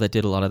studio that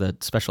did a lot of the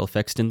special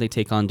effects, didn't they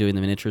take on doing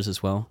the miniatures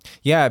as well?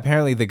 Yeah,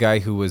 apparently the guy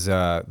who was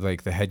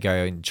like the head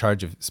guy in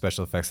charge of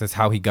special effects, that's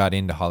how he got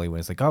into Hollywood.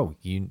 It's like, oh,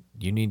 you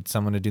need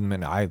someone to do them,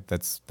 and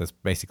that's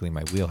basically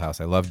my wheelhouse.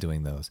 I love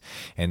doing those,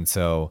 and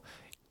so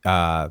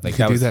like You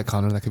could do that,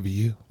 Connor. That could be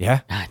you.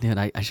 Yeah, Ah, dude,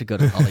 I should go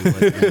to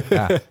Hollywood.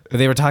 yeah. But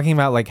they were talking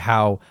about like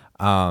how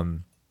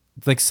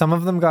like some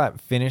of them got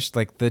finished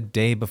like the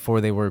day before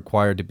they were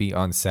required to be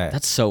on set.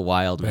 That's so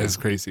wild, man. That is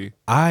crazy.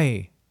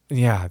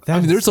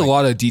 There's A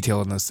lot of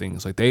detail in those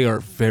things. Like they are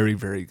very,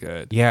 very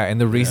good. Yeah, and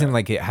the reason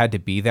like it had to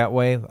be that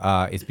way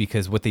is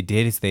because what they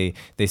did is they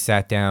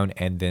sat down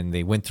and then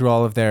they went through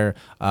all of their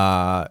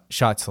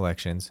shot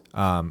selections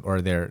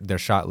or their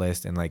shot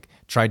list and like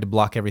tried to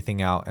block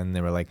everything out, and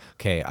they were like,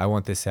 okay, I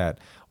want this at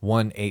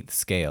 1/8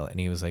 scale, and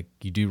he was like,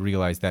 you do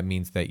realize that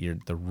means that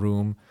the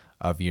room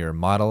of your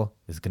model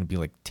is going to be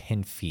like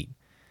 10 feet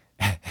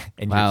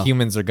and Wow. your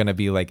humans are going to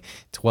be like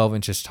 12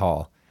 inches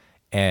tall.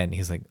 And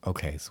he's like,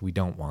 okay, so we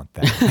don't want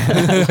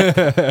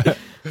that.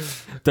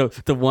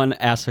 The one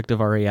aspect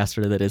of Ari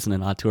Aster that isn't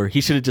an auteur,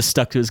 he should have just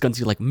stuck to his guns.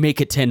 He's like,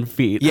 make it 10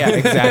 feet. Yeah,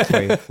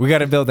 exactly. We got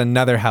to build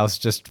another house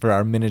just for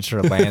our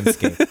miniature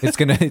landscape.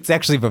 It's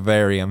actually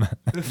vivarium.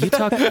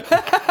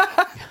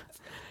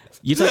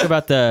 You talk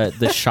about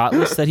the shot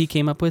list that he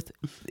came up with.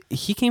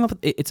 He came up with,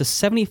 it's a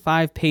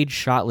 75-page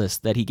shot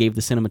list that he gave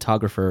the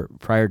cinematographer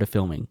prior to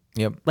filming.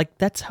 Yep. Like,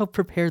 that's how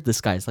prepared this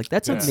guy is. Like,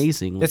 that's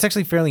amazing. That's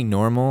actually fairly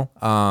normal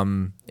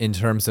in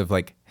terms of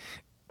like,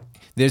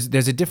 there's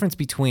a difference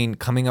between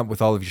coming up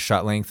with all of your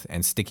shot length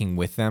and sticking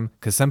with them,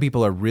 because some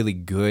people are really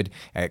good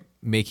at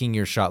making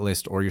your shot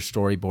list or your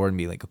storyboard and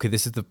be like, okay,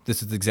 this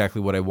is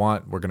exactly what I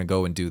want. We're gonna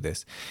go and do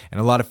this.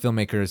 And a lot of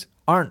filmmakers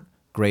aren't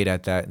great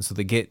at that, and so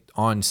they get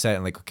on set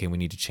and like, okay, we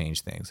need to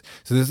change things.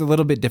 So there's a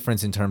little bit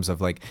difference in terms of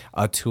like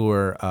a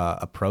tour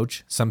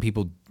approach. Some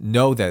people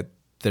know that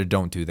they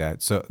don't do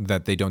that, so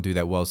that they don't do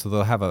that well, so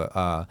they'll have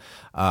a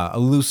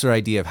looser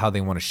idea of how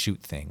they want to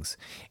shoot things,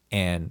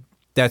 and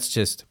that's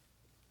just,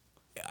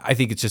 I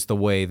think it's just the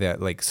way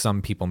that like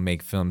some people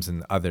make films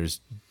and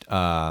others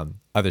aren't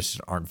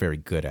very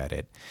good at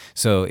it.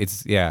 So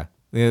it's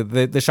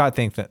the shot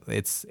thing, that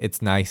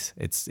it's nice.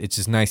 It's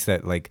just nice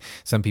that like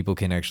some people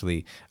can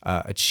actually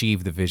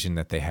achieve the vision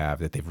that they have,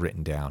 that they've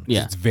written down.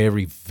 Yeah. It's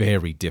very,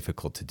 very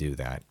difficult to do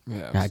that.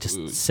 Yeah,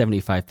 just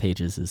 75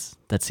 pages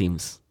that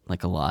seems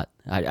like a lot.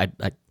 I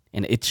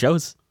and it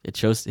shows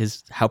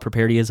how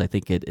prepared he is. I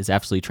think it is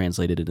absolutely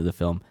translated into the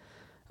film.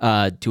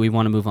 Do we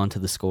want to move on to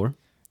the score?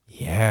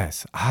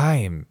 Yes,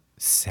 I'm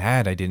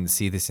sad I didn't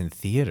see this in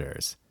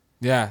theaters.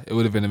 Yeah, it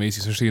would have been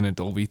amazing, especially in a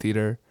Dolby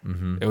theater.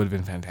 Mm-hmm. It would have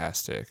been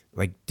fantastic.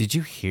 Like, did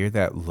you hear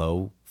that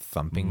low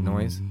thumping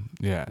noise?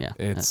 Yeah, Yeah,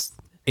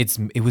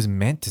 It was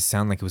meant to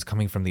sound like it was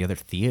coming from the other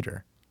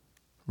theater.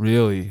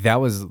 really.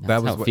 That was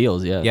how it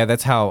feels, yeah. Yeah,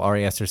 that's how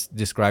Ari Aster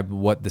described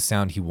what the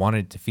sound he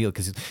wanted to feel,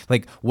 because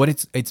like what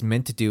it's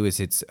meant to do is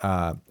it's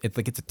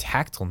like it's a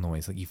tactile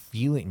noise, like you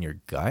feel it in your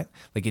gut,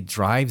 like it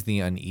drives the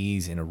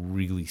unease in a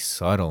really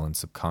subtle and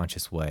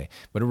subconscious way,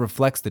 but it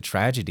reflects the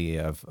tragedy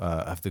of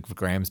the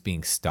Grahams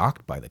being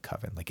stalked by the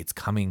Coven. Like it's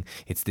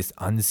this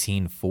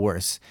unseen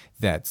force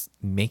that's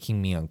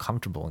making me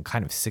uncomfortable and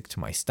kind of sick to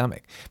my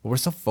stomach. But we're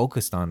so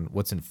focused on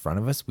what's in front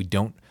of us, we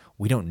don't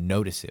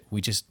notice it.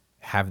 We just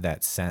have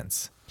that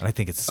sense, and I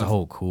think it's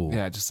so cool.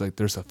 Yeah, just like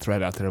there's a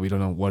threat out there. We don't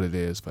know what it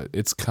is, but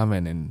it's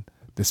coming, and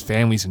this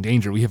family's in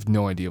danger. We have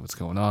no idea what's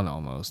going on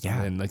almost. Yeah.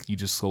 And like you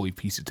just slowly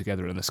piece it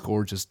together, and the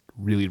score just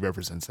really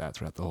represents that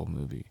throughout the whole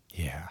movie.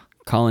 Yeah.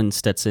 Colin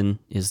Stetson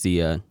is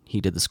he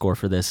did the score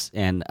for this,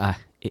 and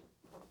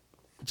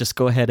just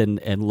go ahead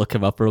and look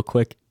him up real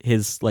quick.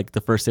 His like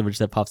the first image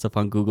that pops up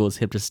on Google is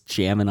him just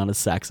jamming on a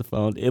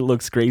saxophone. It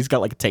looks great. He's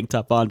got like a tank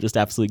top on, just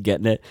absolutely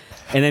getting it.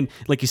 And then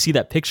like you see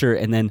that picture,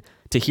 and then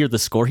to hear the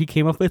score he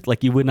came up with,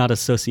 like you would not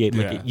associate.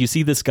 Like you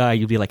see this guy,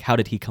 you'd be like, how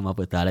did he come up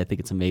with that? I think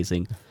it's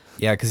amazing.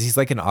 Yeah, because he's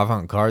like an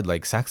avant-garde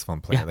like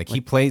saxophone player. Yeah, like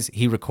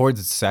he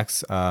records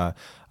saxophone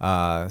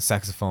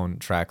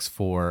tracks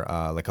for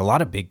like a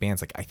lot of big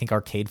bands. Like I think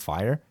Arcade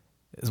Fire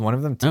is one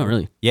of them too. Oh,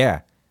 really?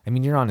 Yeah. I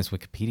mean, you're on his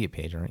Wikipedia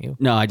page, aren't you?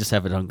 No, I just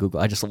have it on Google.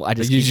 I just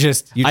You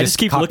just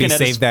keep copy looking at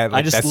save his, that. I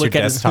Like, just that's look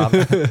your at his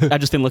desktop.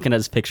 I've just been looking at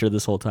his picture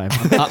this whole time.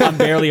 I'm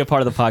barely a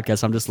part of the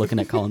podcast. I'm just looking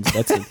at Colin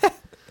Stetson.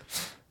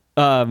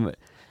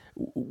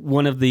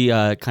 One of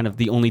the kind of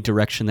the only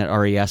direction that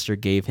Ari Aster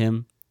gave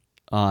him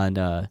on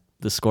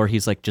the score,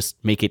 he's like,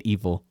 just make it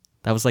evil.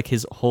 That was like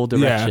his whole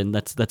direction.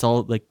 That's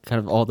all, like kind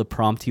of all the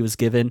prompt he was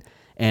given.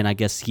 And I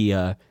guess he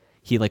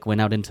like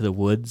went out into the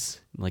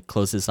woods, like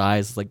closed his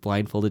eyes, like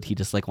blindfolded. He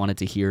just like wanted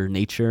to hear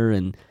nature,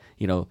 and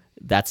you know,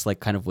 that's like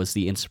kind of was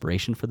the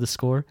inspiration for the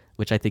score,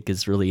 which I think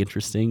is really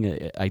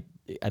interesting. I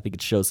think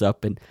it shows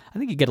up, and I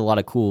think you get a lot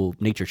of cool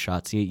nature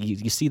shots.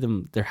 You see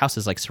them; their house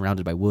is like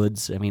surrounded by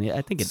woods. I mean,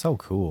 I think it's so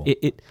cool.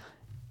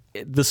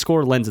 The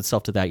score lends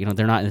itself to that. You know,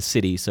 they're not in a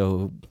city,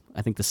 so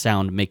I think the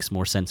sound makes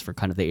more sense for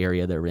kind of the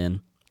area they're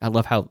in. I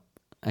love how,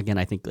 again,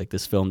 I think like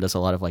this film does a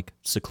lot of like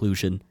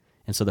seclusion,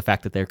 and so the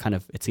fact that they're kind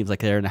of, it seems like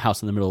they're in a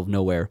house in the middle of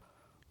nowhere,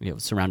 you know,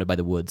 surrounded by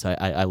the woods.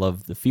 I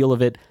love the feel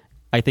of it.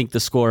 I think the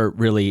score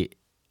really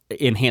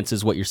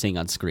enhances what you're seeing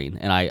on screen,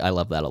 and I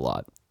love that a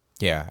lot.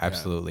 Yeah,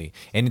 absolutely.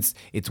 And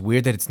it's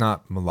weird that it's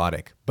not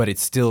melodic, but it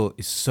still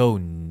is so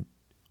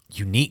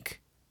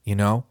unique, you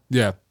know?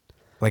 Yeah.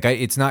 Like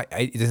it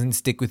doesn't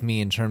stick with me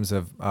in terms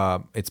of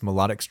its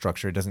melodic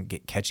structure. It doesn't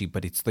get catchy,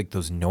 but it's like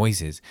those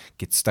noises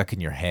get stuck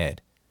in your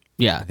head.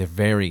 Yeah. They're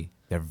very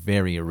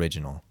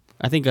original.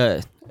 I think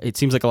it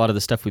seems like a lot of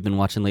the stuff we've been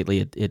watching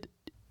lately,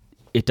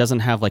 it doesn't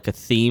have like a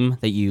theme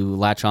that you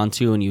latch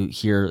onto and you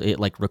hear it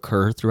like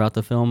recur throughout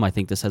the film. I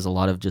think this has a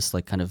lot of just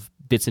like kind of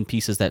bits and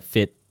pieces that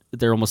fit.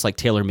 They're almost like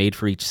tailor-made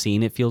for each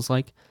scene, it feels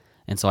like.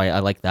 And so I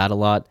like that a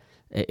lot.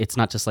 It's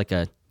not just like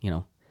a, you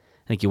know,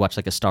 I think you watch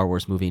like a Star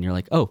Wars movie and you're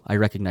like, oh, I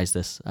recognize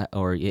this,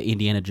 or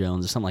Indiana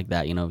Jones or something like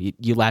that. You know,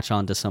 you latch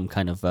on to some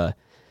kind of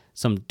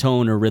some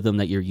tone or rhythm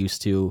that you're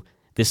used to.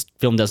 This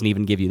film doesn't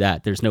even give you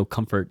that. There's no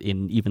comfort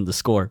in even the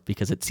score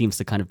because it seems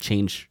to kind of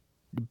change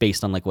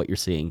based on like what you're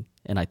seeing,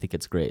 and I think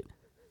it's great.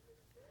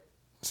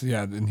 So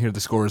yeah, and here the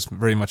score is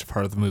very much a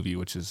part of the movie,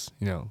 which is,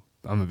 you know,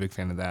 I'm a big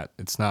fan of that.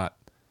 It's not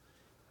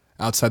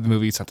outside the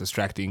movie, it's not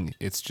distracting,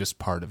 it's just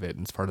part of it,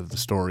 and it's part of the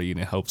story, and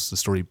it helps the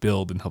story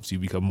build and helps you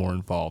become more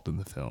involved in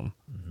the film.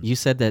 You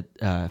said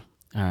that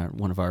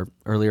one of our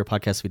earlier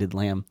podcasts we did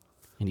Lamb,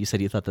 and you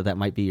said you thought that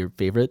might be your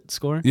favorite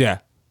score? Yeah.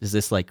 Does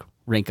this like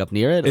rank up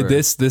near it? Or?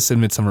 This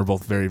and Midsommar are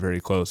both very, very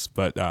close,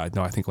 but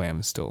no, I think Lamb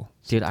is still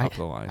top of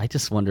the line. I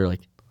just wonder,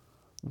 like,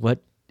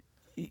 what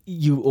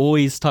you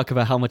always talk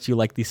about how much you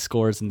like these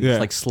scores and these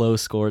like slow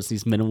scores,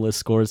 these minimalist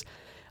scores.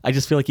 I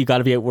just feel like you got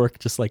to be at work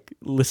just like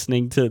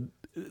listening to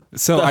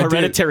the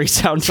Hereditary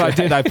soundtrack. So I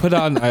did. I put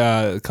on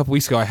a couple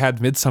weeks ago. I had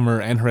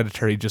Midsommar and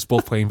Hereditary just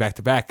both playing back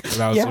to back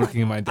when I was working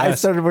in my desk. I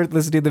started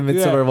listening to the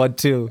Midsommar one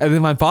too. And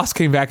then my boss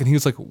came back and he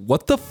was like,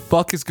 "What the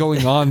fuck is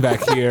going on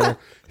back here?"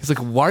 He's like,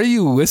 "Why are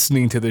you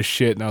listening to this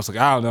shit?" And I was like,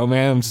 "I don't know,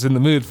 man. I'm just in the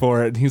mood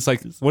for it." And he's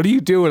like, "What are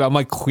you doing?" I'm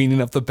like cleaning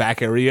up the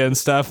back area and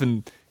stuff.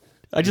 And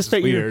I just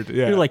bet you're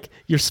like,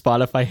 your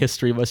Spotify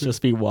history must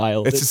just be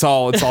wild. It's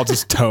all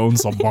just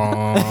tones. I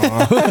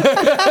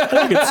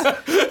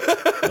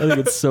think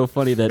it's so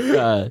funny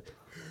that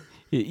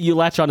you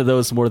latch onto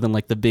those more than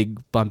like the big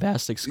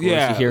bombastic scores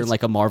you hear in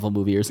like a Marvel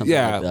movie or something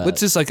like that.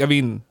 Which is like, I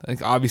mean,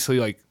 like obviously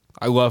like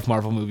I love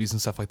Marvel movies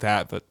and stuff like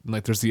that, but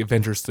like there's the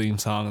Avengers theme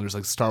song and there's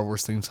like Star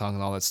Wars theme song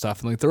and all that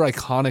stuff. And like they're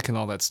iconic and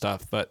all that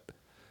stuff, but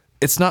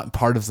it's not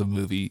part of the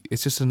movie.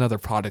 It's just another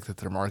product that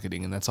they're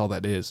marketing, and that's all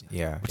that is.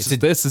 Yeah.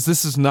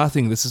 This is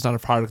nothing. This is not a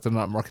product. They're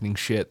not marketing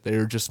shit.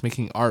 They're just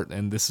making art,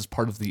 and this is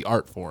part of the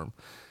art form.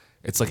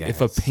 It's like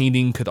if a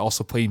painting could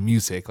also play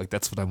music, like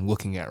that's what I'm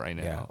looking at right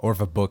now. Yeah. Or if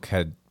a book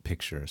had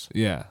pictures.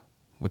 Yeah.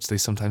 Which they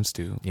sometimes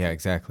do. Yeah,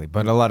 exactly.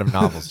 But a lot of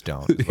novels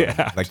don't.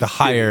 Like the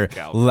higher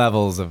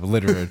levels of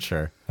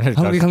literature.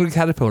 Hungry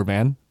Caterpillar,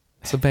 man.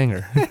 It's a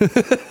banger.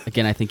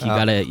 Again, I think you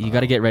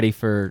gotta get ready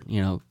for,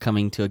 you know,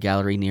 coming to a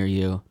gallery near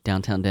you,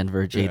 downtown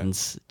Denver,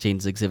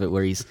 Jaden's exhibit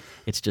where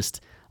it's just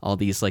all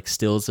these like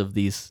stills of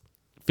these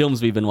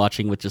films we've been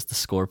watching with just the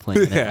score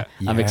playing.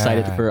 I'm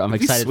excited for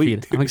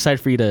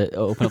you to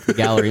open up the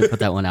gallery and put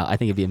that one out. I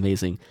think it'd be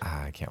amazing.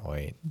 I can't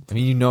wait. I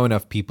mean, you know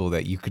enough people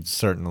that you could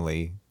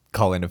certainly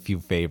call in a few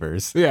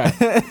favors. Yeah.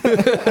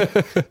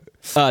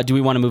 Do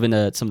we want to move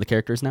into some of the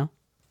characters now?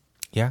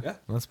 Yeah.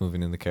 Let's move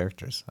into the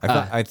characters.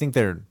 I think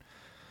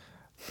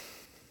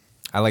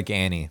I like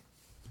Annie.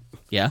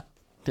 Yeah,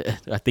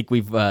 I think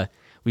we've gone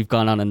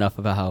on enough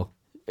about how.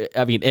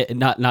 I mean,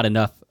 not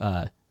enough.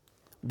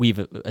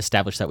 We've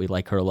established that we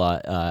like her a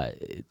lot.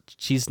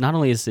 She's not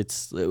only I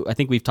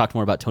think we've talked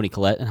more about Toni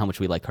Collette and how much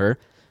we like her,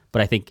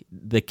 but I think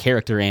the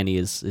character Annie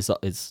is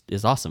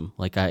awesome.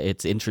 Like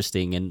it's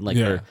interesting and like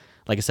her,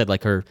 like I said,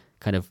 like her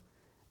kind of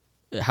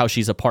how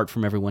she's apart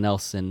from everyone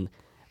else. And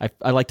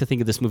I like to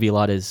think of this movie a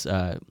lot as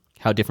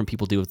how different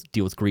people deal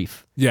with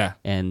grief. Yeah,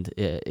 and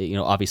you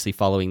know, obviously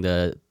following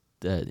the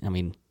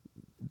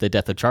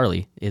death of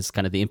Charlie is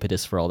kind of the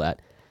impetus for all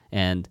that,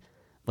 and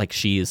like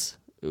she's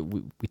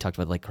we talked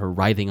about like her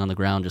writhing on the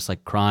ground, just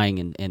like crying,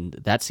 and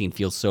that scene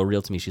feels so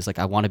real to me. She's like,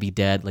 I want to be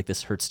dead. Like,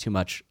 this hurts too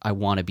much. I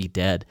want to be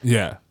dead.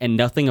 Yeah. And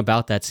nothing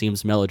about that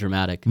seems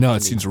melodramatic. No, to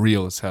it me, seems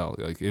real as hell.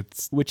 Like,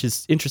 it's which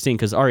is interesting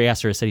because Ari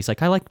Aster said, he's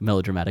like, I like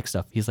melodramatic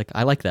stuff. He's like,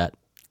 I like that,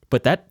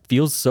 but that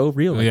feels so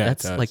real. Like, Yeah, it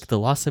that's does. like the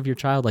loss of your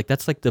child. Like,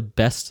 that's like the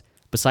best,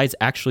 besides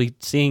actually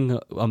seeing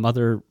a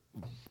mother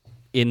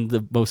in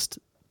the most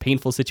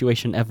painful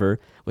situation ever,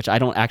 which I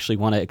don't actually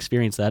want to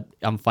experience that.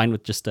 I'm fine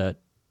with just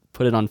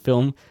put it on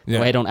film.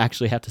 Yeah. Way I don't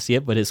actually have to see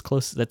it, but as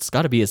close, that's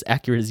got to be as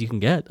accurate as you can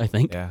get, I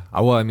think. Yeah.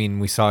 Well, I mean,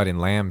 we saw it in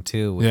Lamb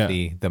too, with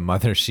Yeah. the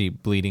mother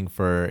sheep bleeding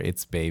for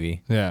its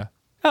baby. yeah.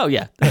 Oh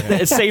yeah,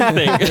 same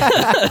thing.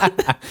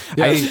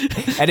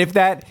 And if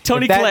that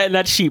Tony if that, Collette and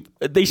that sheep,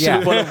 they should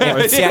have won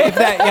awards. yeah, if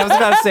that, I was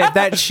about to say, if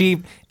that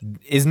sheep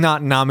is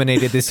not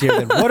nominated this year,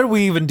 then what are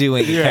we even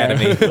doing,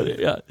 Academy?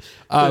 Yeah.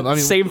 I mean-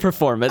 Same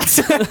performance.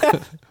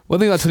 One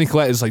thing about Toni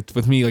Collette is like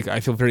with me, like I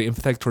feel very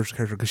empathetic towards the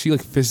character because she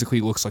like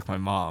physically looks like my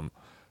mom.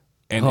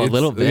 And Oh, a it's-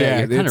 little bit.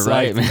 You're kinda it's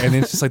right, like- man. And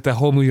it's just like the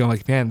whole movie. I'm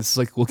like, man, this is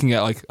like looking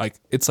at like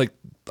it's like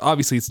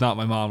obviously it's not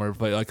my mom,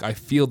 but like I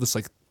feel this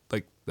like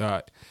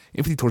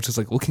empathy towards just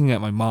like looking at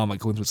my mom like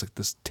going through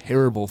this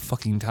terrible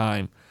fucking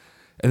time,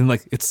 and then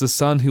like it's the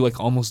son who like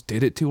almost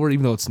did it to her,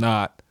 even though it's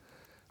not.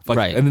 Like,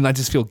 Right. And then I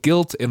just feel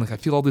guilt and like I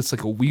feel all this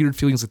like weird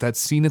feelings. Like that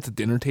scene at the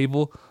dinner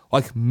table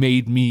like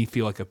made me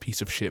feel like a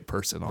piece of shit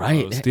person.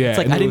 Right. Almost. It's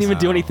like and I it didn't was- even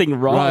do anything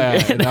wrong.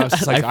 Right. And I was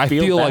just like, I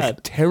feel bad. like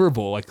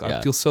terrible. Like Yeah.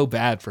 I feel so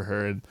bad for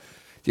her, and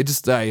it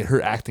just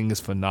her acting is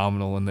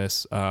phenomenal in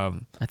this. I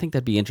think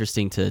that'd be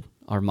interesting to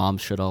our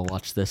moms should all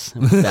watch this.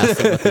 And ask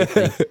them what they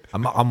think.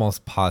 I'm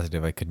almost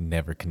positive I could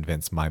never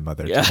convince my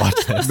mother Yeah. to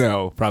watch this.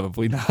 No,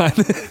 probably not.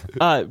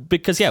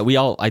 Because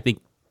I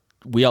think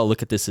we all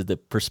look at this as the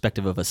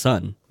perspective of a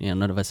son. You know,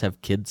 none of us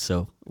have kids,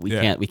 so we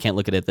Yeah. can't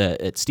look at it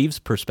at Steve's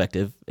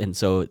perspective, and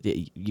so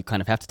you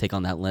kind of have to take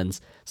on that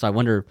lens. So I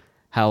wonder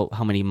how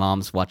many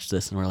moms watch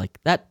this and we're like,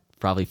 that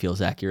probably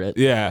feels accurate.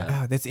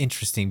 Yeah. Oh, that's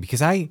interesting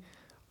because I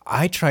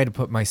try to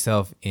put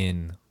myself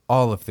in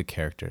all of the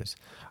characters.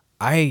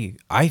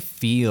 I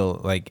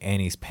feel like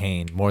Annie's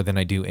pain more than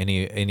I do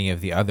any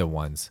of the other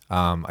ones.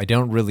 I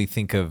don't really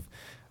think of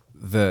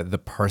the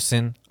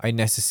person I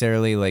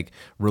necessarily like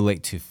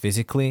relate to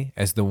physically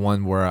as the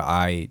one where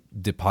I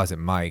deposit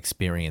my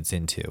experience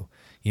into.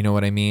 You know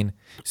what I mean?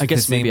 So I guess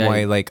the same maybe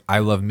way like I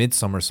love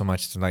Midsommar so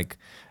much, like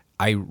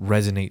I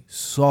resonate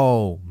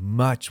so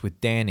much with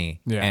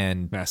Danny. Yeah.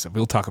 And massive.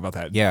 We'll talk about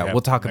that. yeah,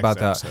 we'll talk next about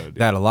episode.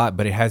 that a lot,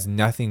 but it has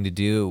nothing to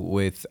do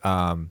with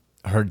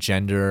her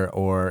gender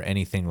or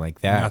anything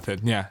like that. Nothing.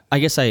 Yeah. I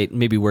guess I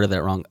maybe worded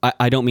that wrong.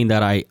 I don't mean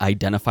that I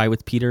identify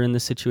with Peter in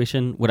this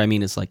situation. What I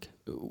mean is like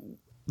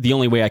the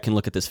only way I can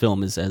look at this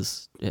film is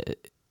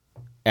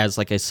as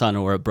like a son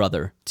or a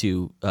brother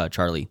to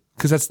Charlie.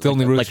 Because that's the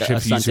only like a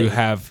relationship you son two to-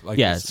 have. Like,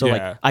 Yeah, this- so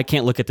like I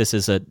can't look at this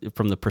as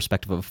from the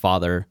perspective of a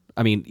father.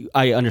 I mean,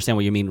 I understand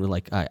what you mean. With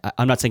like,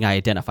 I'm not saying I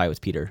identify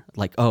with Peter.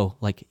 Like, oh,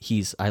 like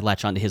I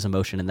latch onto his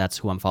emotion, and that's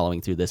who I'm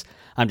following through this.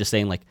 I'm just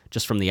saying, like,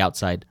 just from the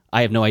outside,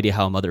 I have no idea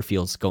how a mother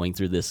feels going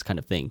through this kind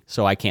of thing.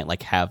 So I can't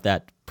like have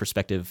that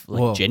perspective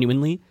like Well,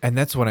 genuinely. And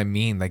that's what I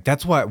mean. Like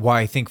that's why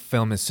I think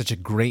film is such a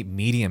great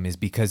medium, is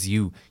because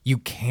you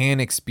can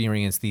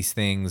experience these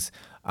things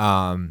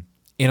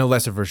in a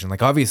lesser version.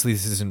 Like obviously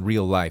this isn't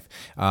real life,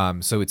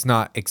 so it's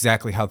not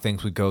exactly how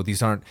things would go.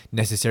 These aren't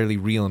necessarily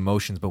real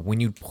emotions, but when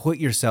you put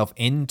yourself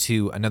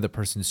into another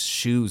person's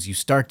shoes, you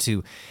start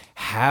to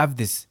have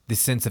this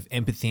sense of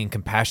empathy and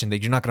compassion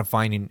that you're not going to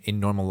find in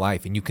normal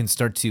life, and you can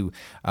start to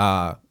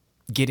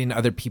get in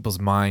other people's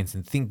minds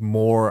and think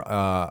more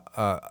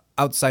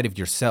outside of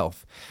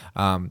yourself.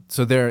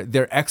 So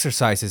they're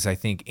exercises, I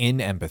think,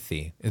 in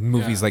empathy in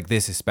movies Yeah. like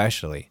this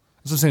especially.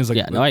 That's what I'm saying. Is like,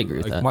 Yeah, no, I agree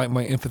with like that.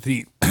 My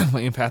empathy, my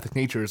empathic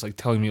nature is like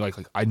telling me like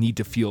I need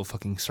to feel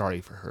fucking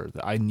sorry for her.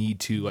 That I need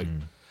to like,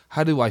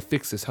 how do I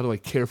fix this? How do I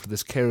care for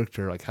this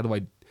character? Like, how do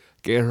I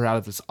get her out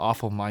of this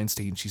awful mind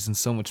state? And she's in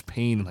so much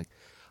pain. And like,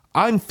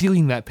 I'm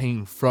feeling that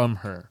pain from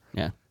her.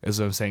 Yeah. Is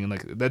what I'm saying. And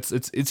like that's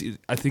it's.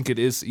 I think it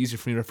is easier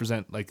for me to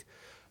represent like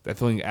that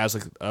feeling as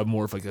like a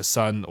more of like a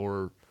son,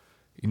 or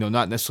you know,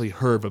 not necessarily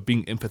her, but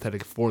being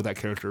empathetic for that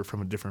character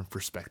from a different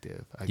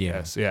perspective. I Yeah.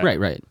 guess. Yeah.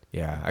 Right.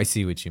 Yeah, I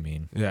see what you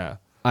mean. Yeah.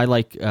 I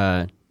like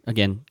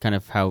again kind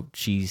of how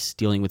she's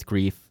dealing with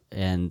grief,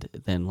 and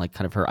then like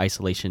kind of her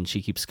isolation.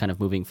 She keeps kind of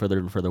moving further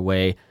and further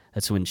away.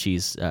 That's when she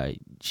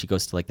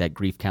goes to like that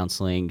grief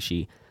counseling.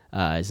 She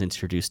is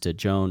introduced to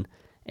Joan,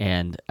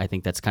 and I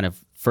think that's kind of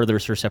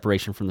furthers her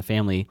separation from the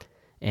family.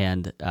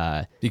 And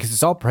Because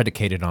it's all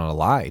predicated on a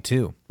lie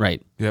too.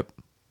 right, Yep.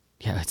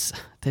 yeah,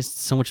 there's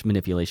so much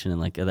manipulation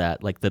and like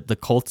that, like the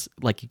cult,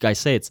 like you guys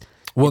say, it's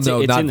Well, it's- no,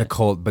 it's not in the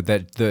cult, but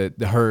that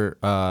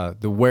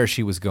the where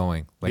she was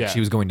going. Like Yeah. she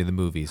was going to the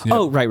movies.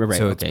 Oh, right.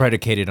 So Okay. it's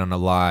predicated on a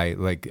lie.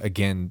 Like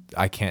again,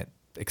 I can't.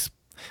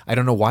 I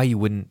don't know why you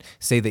wouldn't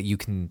say that you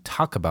can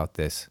talk about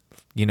this.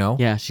 You know?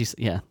 Yeah,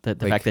 the Like,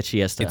 fact that she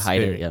has to it's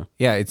hide very- it. Yeah,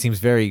 Yeah, it seems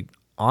very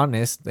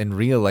honest and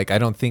real. Like I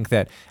don't think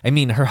that. I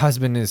mean, her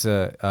husband is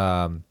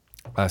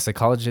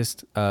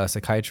psychologist,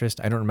 psychiatrist.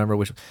 I don't remember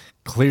which.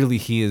 Clearly,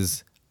 he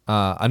is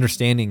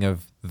understanding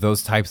of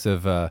those types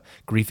of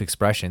grief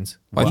expressions.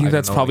 I think don't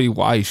that's know, probably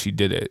why she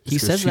did it. He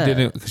It's 'cause says she that-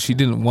 didn't because she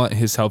didn't want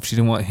his help. She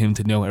didn't want him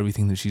to know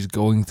everything that she's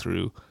going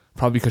through.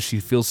 Probably because she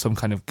feels some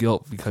kind of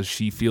guilt because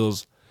she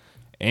feels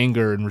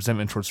anger and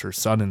resentment towards her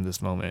son in this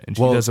moment, and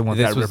she Well, doesn't want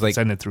this that was, like,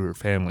 represented through her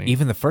family.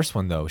 even the first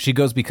one though. She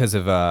goes because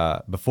of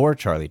before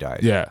Charlie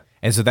died. Yeah.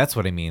 and so that's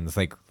what I mean. It's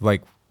like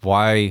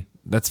why.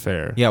 That's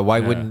fair. Yeah, why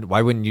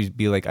wouldn't you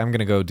be like, I'm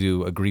gonna go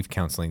do a grief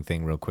counseling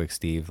thing real quick,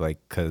 Steve? Like,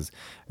 because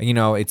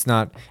it's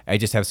not. I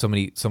just have so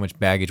much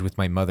baggage with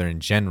my mother in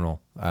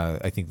general.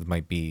 I think that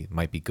might be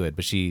good.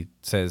 But she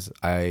says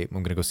I'm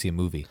gonna go see a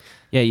movie.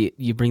 Yeah,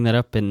 you bring that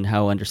up and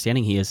how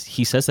understanding he is.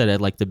 He says that at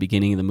like the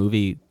beginning of the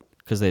movie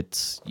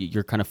because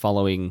you're kind of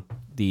following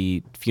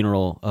the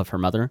funeral of her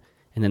mother,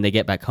 and then they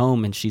get back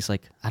home and she's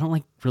like, I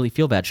don't really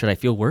feel bad. Should I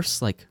feel worse?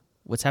 Like,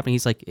 what's happening?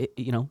 He's like,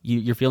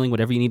 you're feeling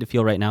whatever you need to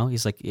feel right now.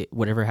 He's like,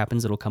 whatever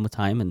happens, it'll come with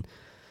time. And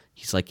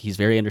he's like, he's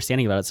very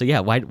understanding about it. So yeah,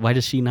 why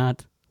does she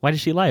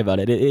lie about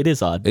it? It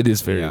is odd. It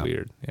is very Yeah.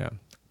 weird. Yeah.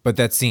 But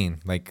that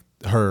scene, like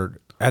her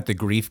at the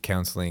grief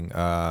counseling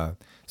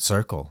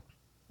circle,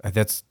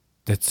 that's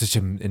such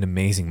an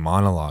amazing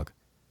monologue.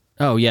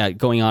 Oh yeah,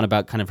 going on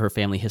about kind of her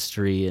family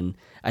history, and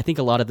I think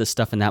a lot of the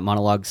stuff in that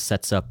monologue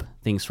sets up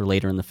things for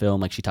later in the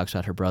film. Like she talks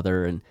about her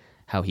brother and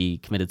how he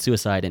committed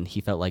suicide, and he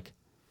felt like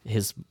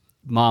his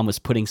mom was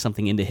putting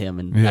something into him,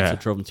 and that's Yeah. what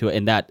drove him to it.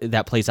 And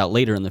that plays out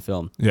later in the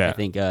film. Yeah. I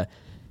think.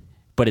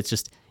 But it's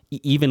just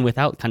even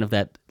without kind of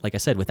that, like I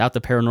said, without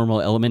the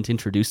paranormal element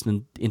introduced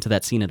into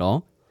that scene at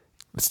all,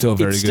 It's still a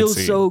very it's good still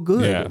scene. so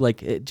good. Yeah.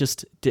 Like it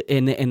just,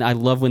 and I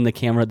love when the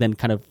camera then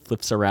kind of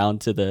flips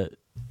around to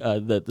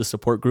the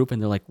support group, and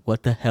they're like,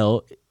 "What the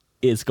hell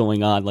is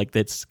going on?" Like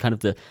that's kind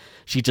of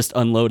she just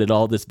unloaded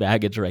all this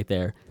baggage right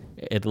there.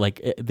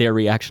 Their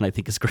reaction, I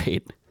think, is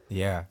great.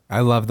 Yeah,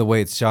 I love the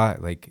way it's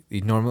shot. Like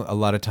normally, a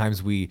lot of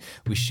times we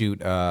shoot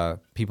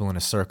people in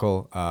a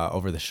circle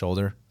over the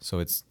shoulder, so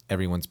it's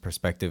everyone's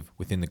perspective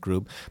within the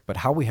group. But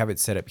how we have it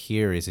set up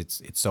here is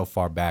it's so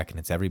far back, and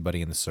it's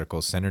everybody in the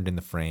circle, centered in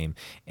the frame,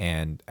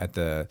 and at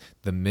the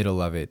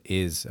middle of it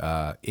is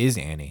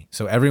Annie.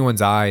 So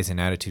everyone's eyes and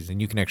attitudes,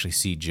 and you can actually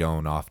see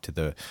Joan off to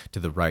the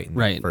right in the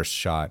Right. first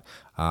shot.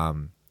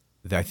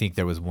 I think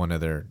there was one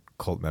other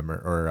cult member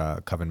or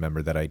coven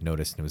member that I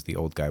noticed, and it was the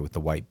old guy with the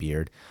white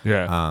beard.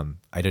 Yeah.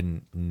 I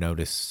didn't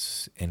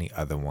notice any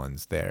other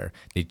ones there.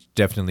 They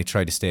definitely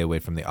tried to stay away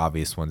from the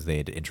obvious ones they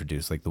had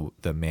introduced, like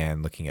the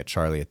man looking at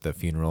Charlie at the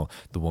funeral,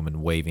 the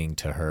woman waving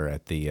to her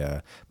at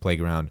the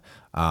playground.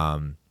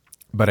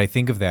 But I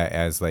think of that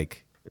as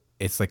like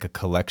it's like a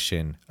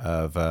collection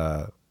of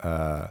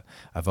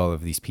all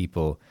of these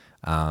people.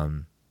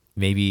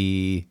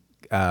 Maybe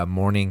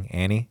mourning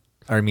Annie,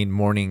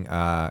 mourning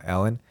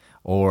Ellen,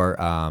 or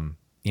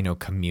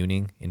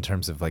communing in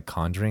terms of like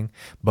conjuring.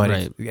 But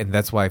Right. and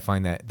that's why I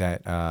find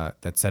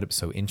that setup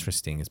so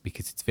interesting, is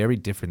because it's very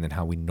different than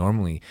how we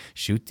normally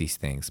shoot these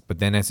things. But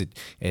then as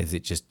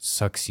it just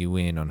sucks you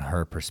in on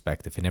her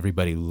perspective and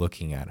everybody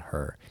looking at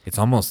her, it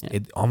almost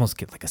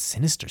gets like a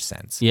sinister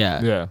sense.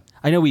 Yeah. Yeah.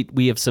 I know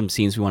we have some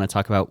scenes we want to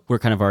talk about. We're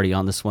kind of already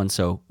on this one,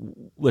 so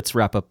let's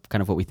wrap up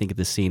kind of what we think of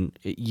this scene.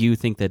 You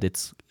think that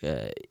it's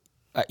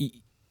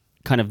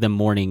kind of them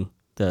mourning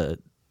the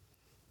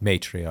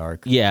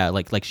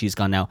Matriarch. like she's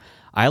gone now.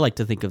 I like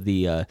to think of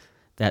the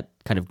that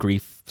kind of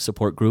grief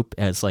support group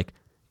as like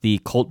the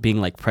cult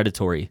being like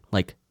predatory.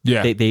 Like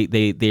Yeah.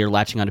 they are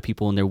latching onto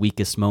people in their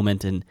weakest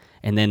moment, and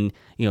then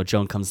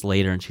Joan comes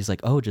later and she's like,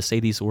 oh, just say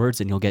these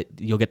words and you'll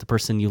get the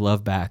person you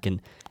love back.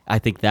 And I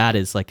think that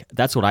is like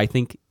that's what I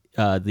think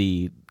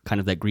the kind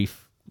of that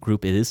grief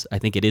group is. I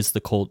think it is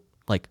the cult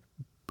like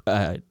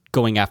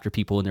going after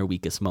people in their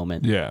weakest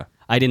moment. Yeah.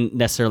 I didn't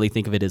necessarily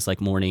think of it as like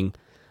mourning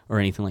or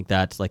anything like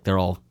that. Like they're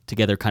all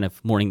together kind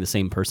of mourning the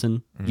same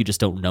person. You just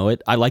don't know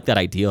it. I like that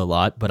idea a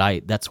lot,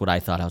 but that's what I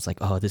thought. I was like,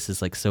 oh, this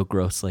is like so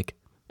gross. Like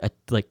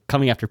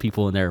coming after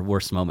people in their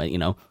worst moment,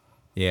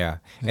 Yeah.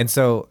 And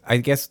so I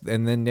guess,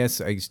 and then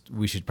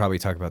we should probably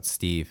talk about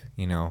Steve,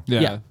 Yeah.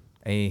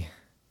 Yeah.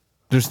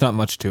 There's not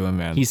much to him,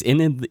 man. He's in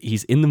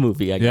the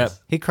movie, I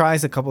guess. He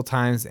cries a couple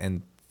times,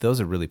 and those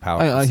are really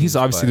powerful. he's scenes,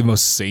 obviously but the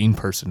most sane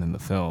person in the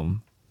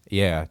film.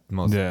 Yeah,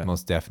 most Yeah.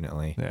 most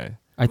definitely. Yeah.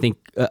 I think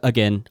I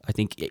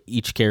think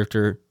each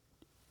character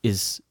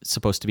is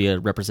supposed to be a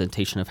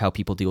representation of how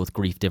people deal with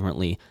grief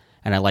differently,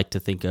 and I like to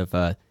think of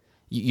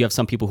you have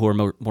some people who are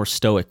more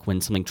stoic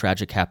when something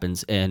tragic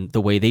happens, and the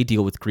way they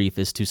deal with grief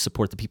is to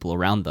support the people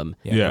around them.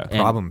 Yeah.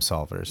 they're problem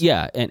solvers.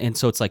 Yeah, and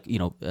so it's like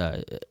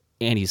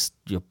Annie's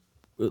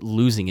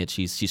losing it.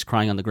 She's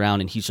crying on the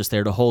ground, and he's just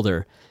there to hold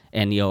her.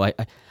 And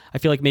I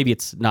feel like maybe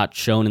it's not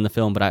shown in the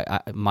film,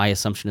 but my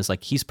assumption is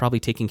like he's probably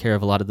taking care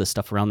of a lot of the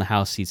stuff around the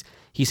house.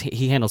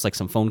 He handles like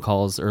some phone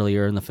calls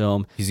earlier in the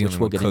film, He's the which only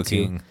we'll one get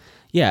cooking. into.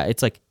 Yeah,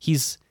 it's like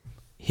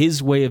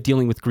his way of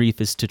dealing with grief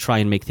is to try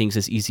and make things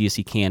as easy as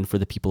he can for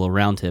the people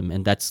around him,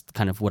 and that's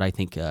kind of what I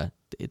think.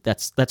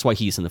 That's why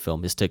he's in the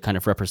film, is to kind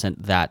of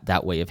represent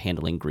that way of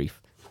handling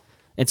grief.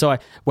 And so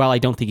while I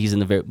don't think he's in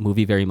the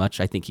movie very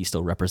much, I think he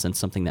still represents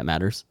something that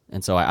matters.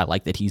 And so I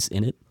like that he's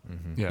in it.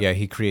 Yeah,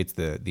 he creates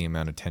the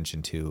amount of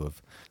tension too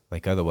of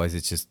like otherwise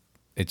it's just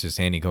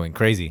Annie going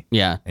crazy.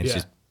 Yeah. And it's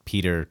just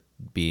Peter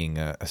being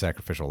a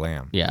sacrificial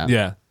lamb. Yeah.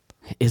 Yeah.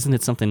 Isn't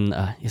it something,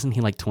 isn't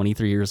he like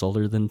 23 years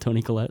older than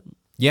Toni Collette?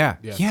 Yeah.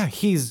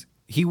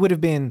 He would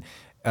have been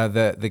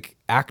the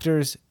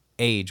actor's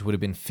age would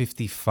have been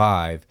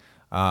 55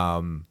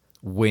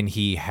 when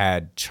he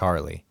had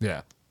Charlie.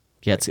 Yeah.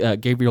 Yeah, it's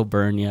Gabriel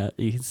Byrne. Yeah,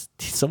 he's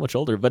so much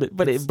older, but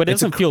it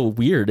doesn't feel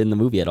weird in the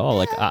movie at all.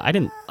 Like I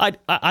didn't,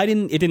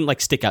 it didn't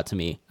like stick out to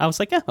me. I was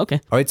like, yeah, okay.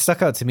 Oh, it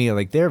stuck out to me.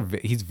 Like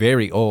he's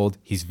very old.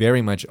 He's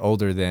very much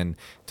older than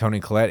Toni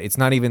Collette. It's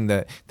not even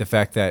the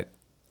fact that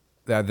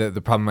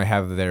the problem I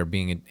have there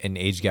being an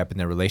age gap in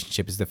their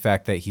relationship is the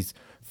fact that he's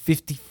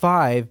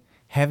 55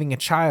 having a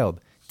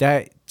child.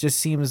 That just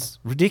seems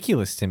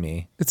ridiculous to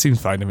me. It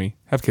seems fine to me.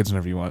 Have kids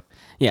whenever you want.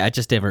 Yeah, it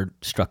just never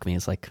struck me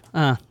as like,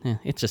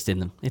 it's just in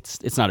them.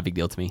 It's not a big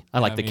deal to me. I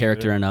like the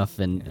character enough,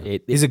 and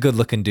He's a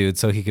good-looking dude,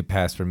 so he could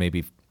pass for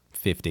maybe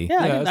 50. Yeah,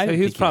 I So didn't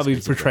he's think probably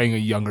crazy, but- portraying a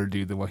younger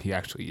dude than what he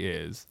actually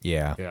is.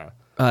 Yeah.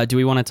 Yeah. Do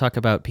we want to talk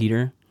about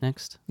Peter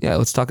next? Yeah,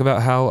 let's talk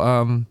about how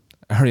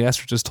Ari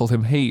Aster just told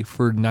him, hey,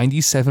 for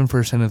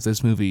 97% of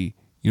this movie,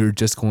 you're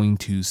just going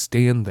to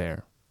stand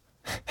there.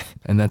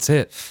 And that's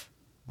it.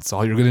 That's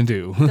all you're going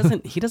to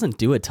do. He doesn't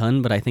do a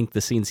ton, but I think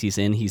the scenes he's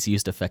in, he's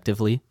used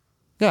effectively.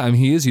 Yeah, I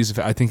mean, he is used.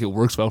 I think it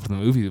works well for the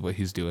movie, what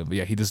he's doing. But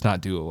yeah, he does not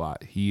do a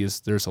lot.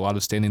 There's a lot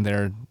of standing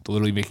there,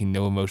 literally making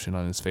no emotion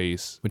on his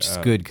face. Which is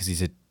good because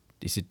he's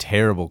a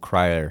terrible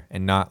crier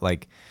and not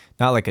like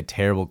a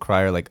terrible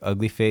crier like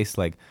ugly face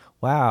like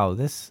wow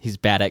this He's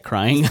bad at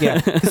crying.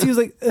 yeah because he was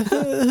like I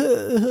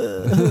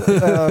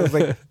was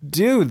like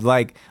dude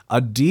like a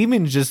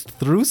demon just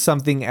threw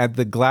something at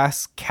the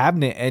glass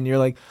cabinet and you're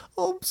like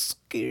oh, I'm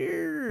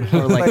scared.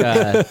 Or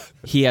like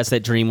he has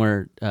that dream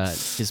where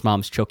his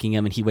mom's choking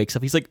him and he wakes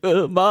up. He's like,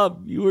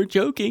 Mom, you were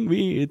choking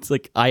me. It's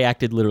like I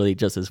acted literally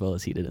just as well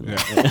as he did in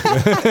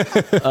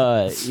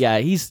that. Yeah,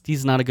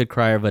 he's not a good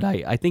crier, but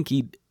I think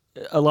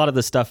a lot of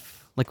the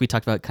stuff, like we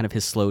talked about, kind of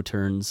his slow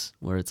turns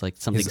where it's like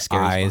something His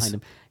scary eyes. behind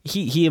him.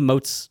 He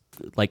emotes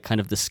like kind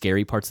of the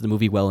scary parts of the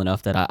movie well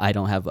enough that I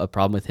don't have a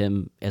problem with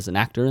him as an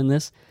actor in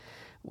this.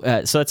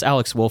 So it's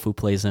Alex Wolff who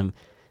plays him.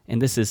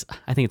 And this is,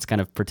 I think it's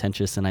kind of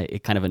pretentious, and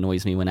it kind of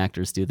annoys me when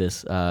actors do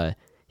this.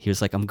 He was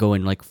like, I'm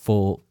going like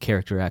full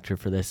character actor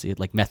for this,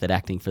 like method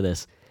acting for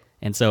this.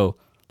 And so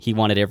he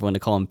wanted everyone to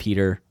call him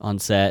Peter on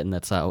set, and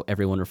that's how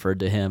everyone referred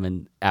to him.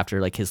 And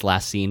after like his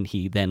last scene,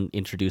 he then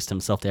introduced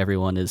himself to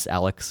everyone as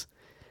Alex.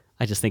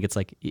 I just think it's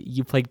like,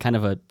 you played kind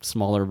of a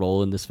smaller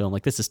role in this film.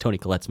 Like, this is Toni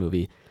Collette's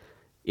movie.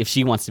 If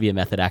she wants to be a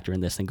method actor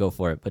in this, then go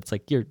for it. But it's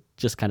like, you're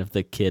just kind of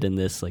the kid in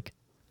this. Like,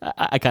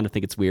 I kind of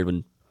think it's weird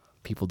when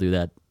people do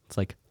that. It's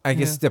like, I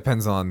guess it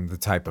depends on the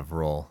type of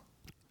role.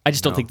 I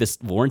just don't think this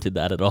warranted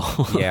that at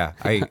all. Yeah,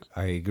 I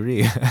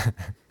agree.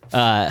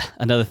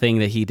 Another thing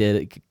that he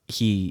did,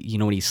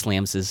 when he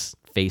slams his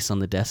face on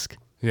the desk,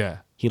 Yeah.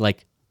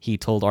 he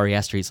told Ari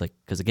Aster, he's like,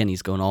 because again,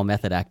 he's going all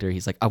method actor.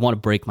 He's like, I want to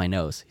break my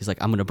nose. He's like,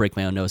 I'm going to break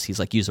my own nose. He's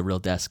like, use a real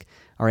desk.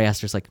 Ari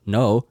Aster's like,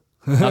 no,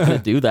 I'm not going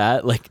to do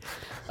that. Like,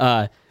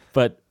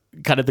 but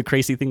kind of the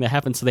crazy thing that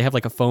happens. So they have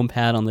like a foam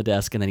pad on the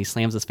desk and then he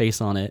slams his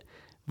face on it,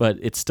 but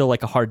it's still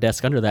like a hard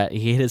desk under that.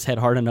 He hit his head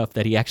hard enough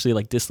that he actually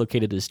like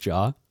dislocated his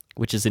jaw,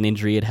 which is an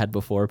injury it had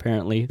before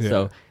apparently. Yeah.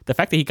 So the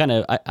fact that he kind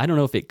of, I don't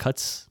know if it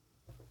cuts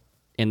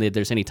and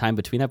there's any time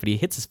between that, but he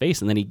hits his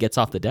face and then he gets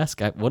off the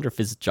desk. I wonder if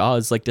his jaw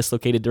is like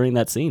dislocated during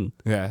that scene.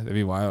 Yeah, that'd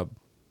be wild.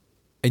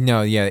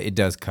 No, yeah, it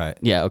does cut.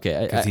 Yeah,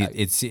 okay.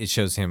 Because it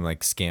shows him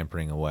like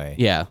scampering away.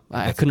 Yeah,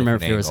 I That's a couldn't remember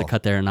if different there was a angle.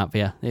 cut there or not, but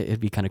yeah, it'd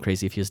be kind of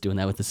crazy if he was doing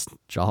that with his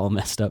jaw all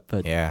messed up.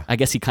 But Yeah. I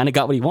guess he kind of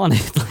got what he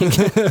wanted.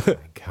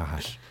 Like,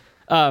 Gosh.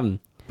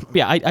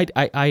 yeah,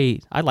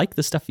 I like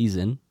the stuff he's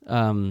in.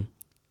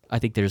 I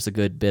think there's a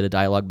good bit of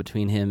dialogue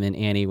between him and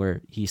Annie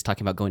where he's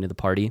talking about going to the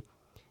party.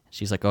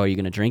 She's like, "Oh, are you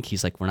gonna drink?"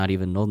 He's like, "We're not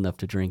even old enough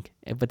to drink."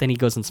 But then he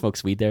goes and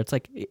smokes weed there. It's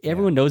like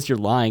everyone knows you're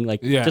lying. Like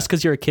Yeah. just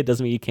because you're a kid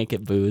doesn't mean you can't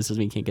get booze. Doesn't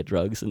mean you can't get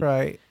drugs. And,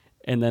 Right.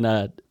 And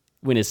then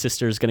when his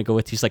sister's gonna go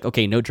with, he's like,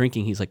 "Okay, no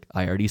drinking." He's like,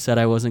 "I already said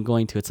I wasn't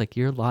going to." It's like,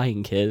 you're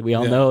lying, kid. We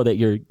all know that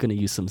you're gonna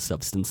use some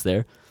substance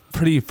there.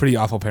 Pretty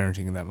awful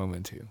parenting in that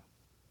moment too.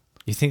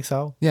 You think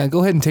so? Yeah,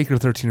 go ahead and take your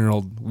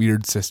 13-year-old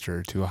weird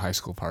sister to a high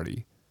school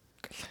party.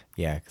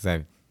 Yeah,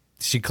 because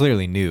she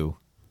clearly knew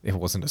it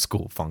wasn't a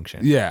school function.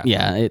 Yeah.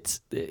 Yeah,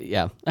 it's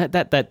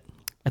that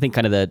I think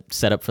kind of the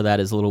setup for that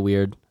is a little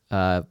weird,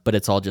 but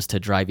it's all just to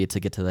drive you to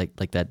get to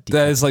like that.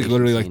 That is like decapitation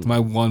literally scene. like my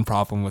one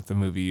problem with the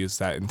movie is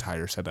that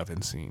entire setup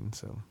and scene.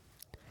 So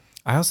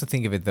I also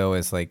think of it though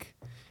as like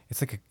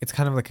it's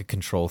kind of like a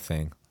control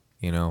thing,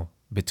 you know,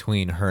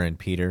 between her and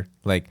Peter.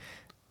 Like,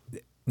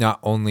 not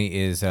only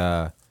is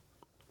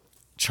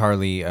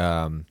Charlie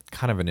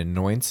kind of an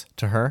annoyance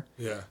to her,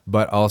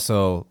 but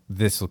also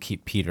this will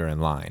keep Peter in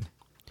line,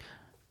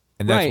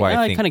 and that's right. why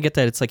I I think kind of get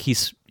that. It's like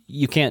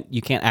you can't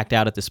act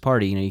out at this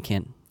party. You know, you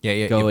can't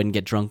go and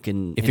get drunk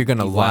and if you're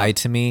gonna be lie wild.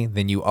 to me,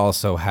 then you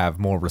also have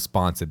more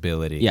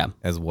responsibility. Yeah.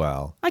 As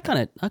well. I kind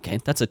of okay.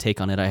 That's a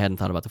take on it I hadn't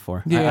thought about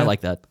before. Yeah. I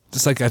like that.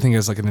 Just like I think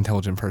as like an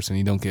intelligent person,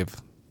 you don't give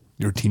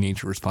your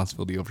teenager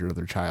responsibility over your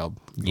other child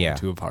going Yeah.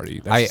 to a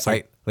party. That's just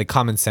I like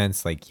common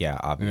sense. Like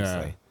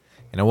obviously. Yeah.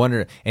 And I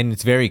wonder, and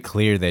it's very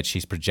clear that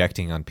she's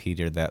projecting on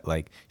Peter that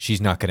like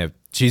she's not gonna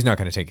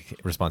take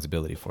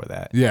responsibility for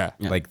that. Yeah.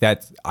 Like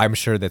that's, I'm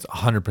sure that's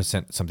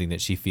 100% something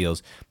that she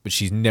feels, but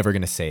she's never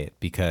gonna say it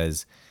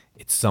because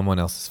it's someone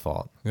else's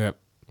fault. Yep.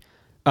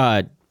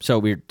 So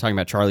we're talking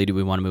about Charlie. Do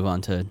we want to move on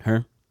to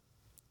her?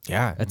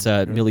 Yeah, That's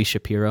Millie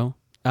Shapiro.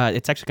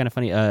 It's actually kind of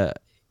funny.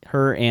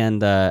 Her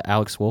and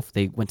Alex Wolff,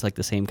 they went to like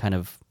the same kind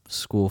of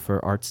school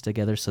for arts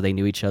together, so they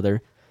knew each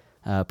other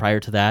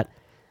prior to that.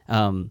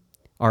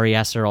 Ari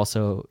Aster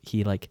also,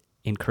 he like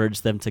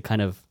encouraged them to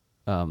kind of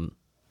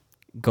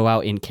go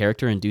out in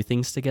character and do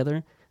things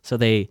together. So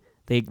they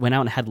went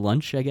out and had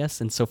lunch, I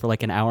guess, and so for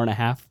like an hour and a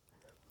half,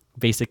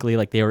 basically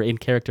like they were in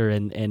character,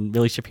 and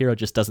Millie Shapiro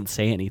just doesn't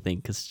say anything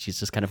because she's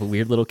just kind of a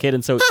weird little kid,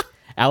 and so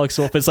Alex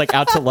Wolff is like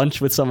out to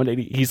lunch with someone, and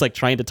he's like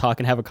trying to talk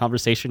and have a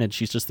conversation, and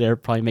she's just there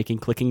probably making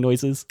clicking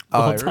noises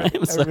the whole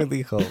time. So-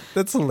 really hope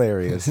that's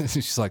hilarious.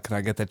 She's like, "Can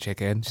I get that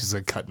chicken?" She's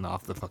like cutting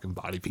off the fucking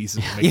body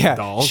pieces and making Yeah,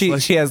 dolls. she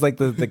Like, she has like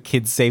the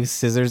kid safe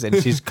scissors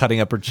and she's cutting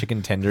up her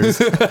chicken tenders.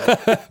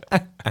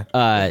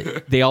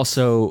 They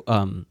also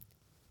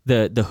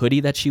the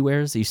hoodie that she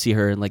wears, you see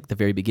her in like the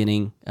very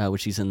beginning when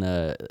she's in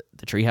the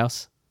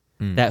treehouse.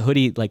 That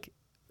hoodie, like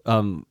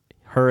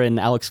her and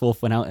Alex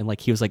Wolff went out and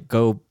like he was like,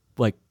 go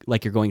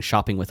like you're going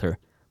shopping with her,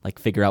 like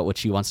figure out what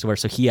she wants to wear.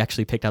 So he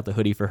actually picked out the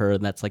hoodie for her,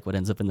 and that's like what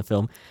ends up in the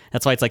film.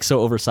 That's why it's like so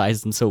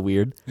oversized and so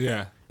weird.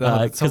 yeah.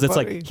 that's so Because it's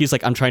funny. like he's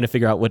like, I'm trying to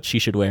figure out what she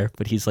should wear,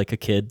 but he's like a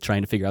kid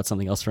trying to figure out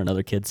something else for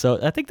another kid. So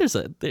I think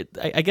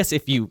I guess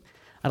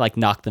I like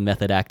knock the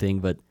method acting,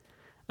 but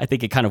I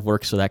think it kind of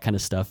works for that kind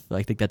of stuff.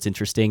 I think that's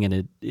interesting,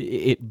 and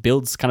it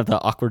builds kind of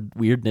the awkward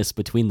weirdness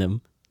between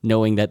them,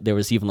 knowing that there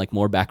was even like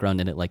more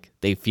background in it. Like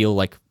they feel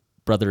like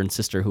brother and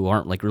sister who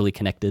aren't like really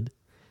connected.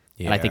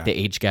 And I think the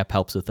age gap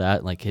helps with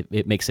that. Like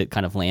it makes it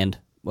kind of land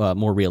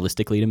more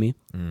realistically to me.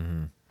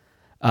 Mm-hmm.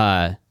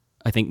 I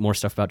think more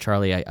stuff about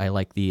Charlie. I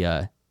like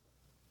the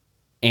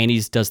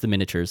Annie's does the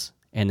miniatures,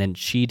 and then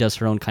she does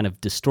her own kind of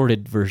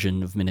distorted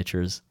version of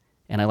miniatures.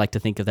 And I like to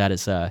think of that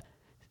as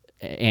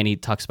Annie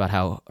talks about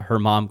how her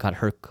mom got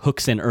her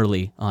hooks in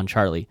early on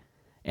Charlie.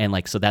 And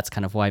like, so that's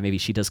kind of why maybe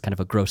she does kind of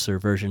a grosser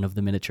version of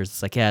the miniatures.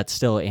 It's like, yeah, it's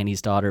still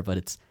Annie's daughter, but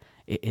it's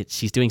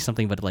she's doing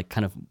something, but like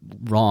kind of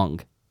wrong,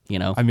 you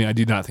know? I mean, I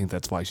do not think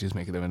that's why she's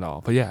making them at all.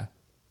 But yeah,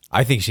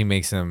 I think she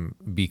makes them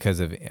because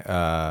of it's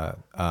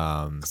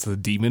the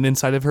demon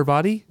inside of her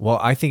body. well,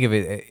 I think of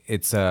it.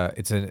 It's a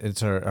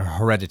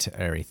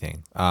hereditary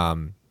thing.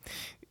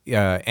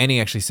 Annie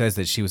actually says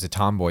that she was a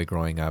tomboy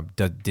growing up.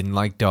 Didn't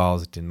like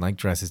dolls. Didn't like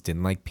dresses.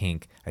 Didn't like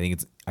pink. I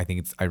think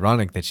it's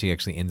ironic that she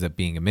actually ends up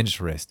being a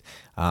miniaturist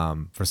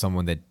for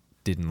someone that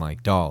didn't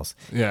like dolls.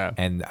 Yeah.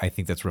 And I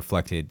think that's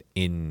reflected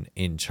in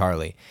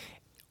Charlie,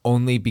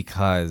 only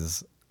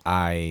because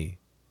I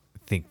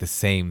think the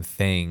same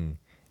thing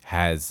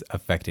has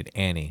affected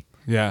Annie.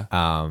 Yeah.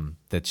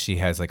 That she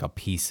has like a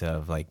piece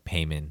of like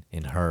payment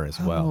in her as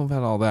I don't know well.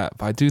 about all that,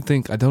 but I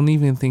don't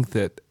even think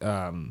that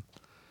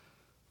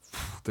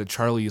that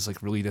Charlie is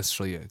like really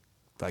necessarily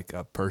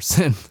a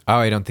person. Oh,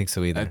 I don't think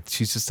so either.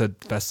 She's just a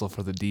vessel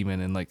for the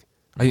demon, and like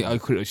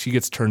she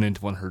gets turned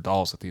into one of her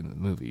dolls at the end of the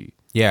movie.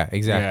 Yeah,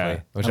 exactly.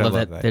 Yeah. Which I love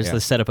that. There's yeah.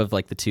 the setup of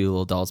like the two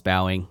little dolls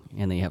bowing,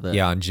 and then you have the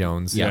on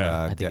Jones.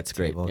 Yeah, I think death it's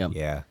great. table. Yep.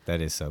 Yeah,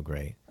 that is so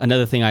great.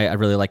 Another thing I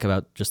really like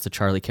about just the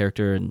Charlie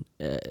character, and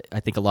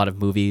I think a lot of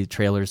movie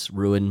trailers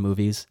ruin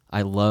movies.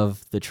 I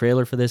love the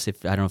trailer for this. I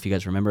don't know if you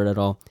guys remember it at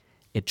all.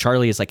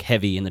 Charlie is like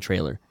heavy in the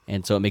trailer,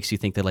 and so it makes you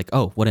think that like,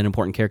 oh, what an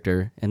important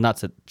character, and not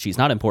that she's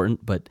not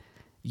important, but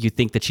you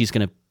think that she's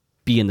gonna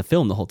be in the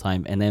film the whole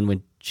time, and then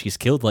when she's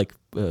killed like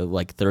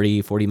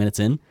 30, 40 minutes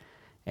in,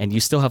 and you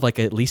still have like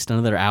at least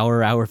another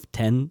hour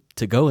 10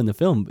 to go in the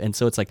film, and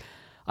so it's like,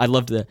 I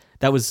loved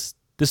this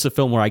is a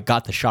film where I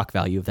got the shock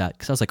value of that,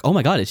 because I was like, oh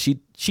my god, she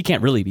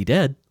can't really be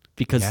dead,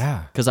 because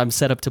I'm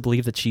set up to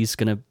believe that she's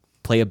gonna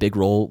play a big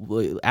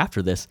role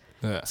after this.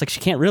 Yeah. It's like she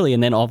can't really,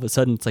 and then all of a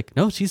sudden it's like,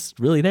 no, she's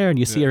really there, and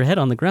you see her head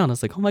on the ground. I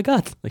was like, oh my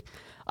god, like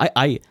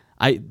I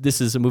this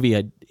is a movie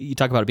you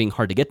talk about it being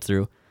hard to get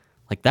through.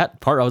 Like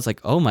that part, I was like,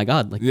 oh my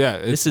god, like Yeah,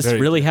 this it's is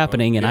very really difficult.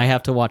 happening, and Yeah. I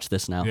have to watch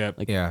this now. Yeah.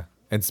 Like, Yeah.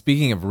 And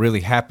speaking of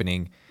really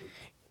happening,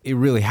 it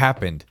really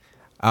happened.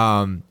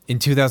 In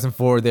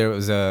 2004, there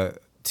was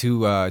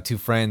two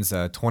friends,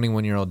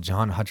 21-year-old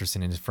John Hutcherson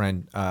and his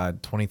friend,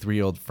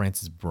 23-year-old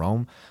Francis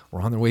Brome,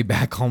 were on their way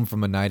back home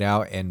from a night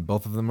out, and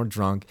both of them were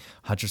drunk.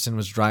 Hutcherson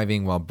was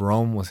driving while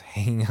Brome was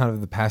hanging out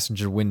of the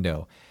passenger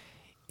window.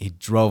 He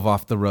drove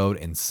off the road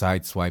and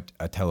sideswiped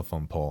a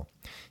telephone pole,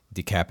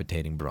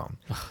 decapitating Brome.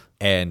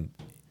 And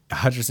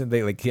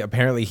Hutcherson,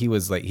 apparently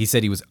he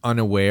said he was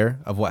unaware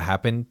of what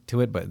happened to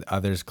it, but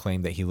others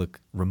claimed that he looked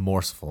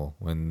remorseful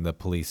when the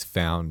police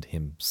found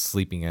him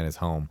sleeping at his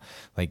home.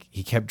 Like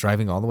he kept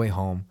driving all the way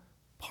home,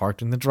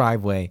 parked in the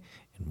driveway,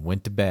 and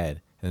went to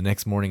bed. And the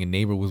next morning, a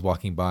neighbor was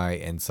walking by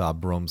and saw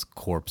Brome's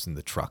corpse in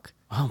the truck.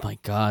 Oh my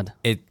God.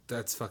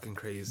 That's fucking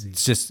crazy.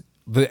 It's just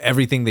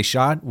everything they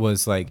shot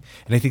was like,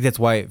 and I think that's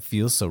why it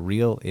feels so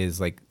real.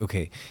 Is like,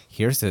 okay,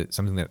 here's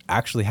something that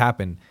actually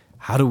happened.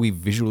 How do we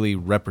visually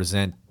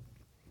represent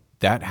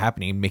that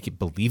happening and make it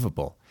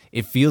believable?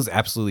 It feels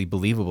absolutely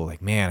believable.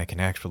 Like, man, I can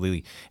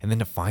actually, and then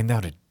to find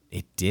out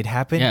it did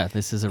happen. Yeah,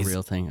 this is a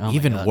real thing. Oh my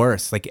even God.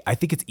 worse. Like, I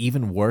think it's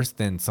even worse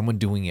than someone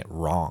doing it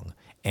wrong.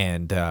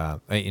 And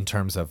in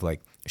terms of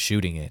like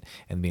shooting it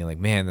and being like,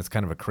 man, that's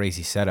kind of a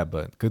crazy setup,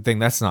 but good thing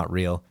that's not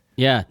real.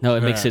 Yeah, no,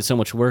 it makes it so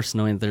much worse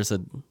knowing there's a,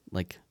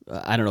 like,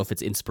 I don't know if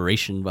it's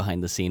inspiration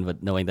behind the scene,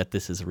 but knowing that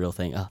this is a real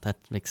thing. Oh, that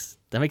makes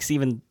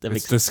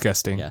It's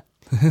disgusting. Yeah.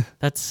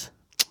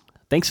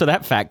 Thanks for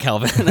that fact,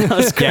 Calvin. That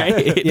was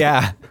great.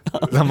 Yeah.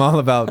 I'm all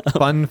about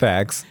fun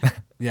facts.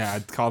 Yeah,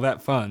 I'd call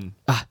that fun.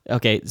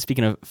 Okay,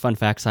 speaking of fun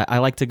facts, I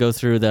like to go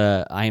through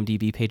the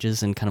IMDb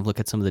pages and kind of look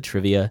at some of the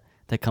trivia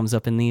that comes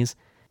up in these.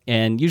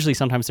 And usually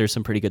sometimes there's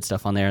some pretty good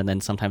stuff on there, and then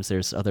sometimes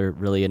there's other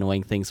really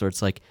annoying things where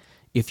it's like,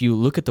 if you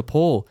look at the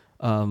poll,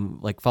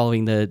 like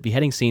following the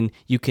beheading scene,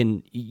 you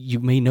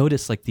may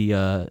notice like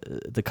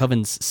the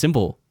Coven's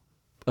symbol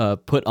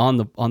put on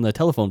the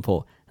telephone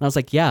pole. And I was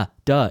like, yeah,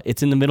 duh,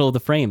 it's in the middle of the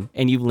frame,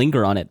 and you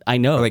linger on it. I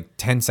know. For like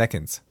 10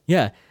 seconds.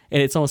 Yeah,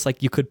 and it's almost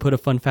like you could put a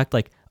fun fact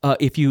like,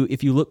 if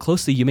you look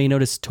closely, you may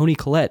notice Toni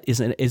Collette is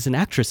an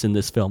actress in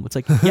this film. It's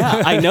like,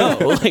 yeah, I know.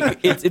 Like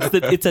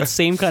it's that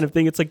same kind of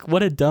thing. It's like,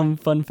 what a dumb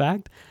fun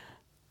fact.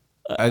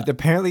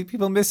 Apparently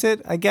people miss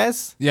it, I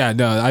guess. Yeah,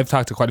 no, I've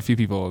talked to quite a few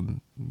people.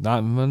 And not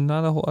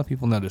a whole lot of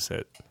people notice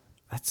it.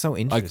 That's so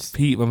interesting. Like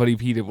Pete, my buddy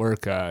Pete at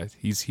work,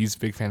 he's a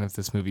big fan of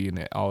this movie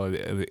and all of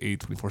the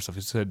A24 stuff.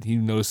 He said he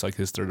noticed like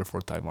his third or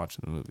fourth time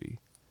watching the movie.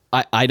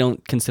 I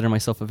don't consider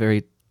myself a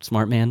very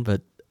smart man,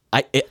 but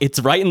it's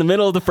right in the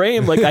middle of the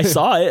frame. Like I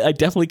saw it, I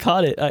definitely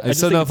caught it. I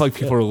still know if like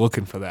people are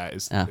looking for that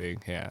is the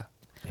thing. Yeah.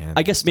 Yeah,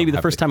 I guess maybe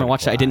the first time I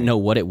watched it, I didn't know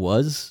what it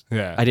was.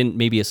 Yeah. I didn't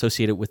maybe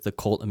associate it with the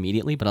cult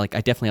immediately, but like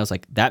I was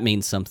like, that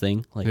means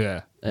something. Like,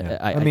 Yeah.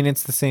 I mean,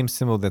 it's the same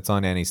symbol that's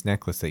on Annie's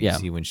necklace that you Yeah.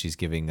 see when she's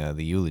giving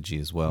the eulogy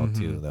as well,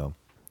 too, though.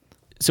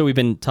 So we've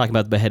been talking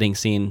about the beheading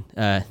scene.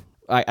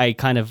 I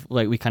kind of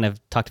like, we kind of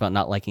talked about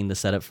not liking the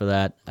setup for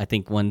that. I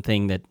think one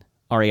thing that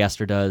Ari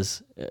Aster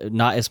does,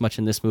 not as much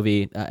in this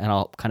movie, and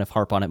I'll kind of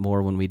harp on it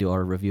more when we do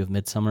our review of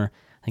Midsommar.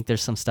 I think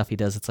there's some stuff he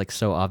does that's like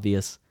so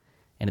obvious,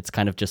 and it's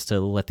kind of just to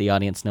let the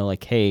audience know,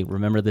 like, hey,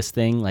 remember this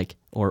thing, like,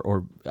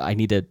 or I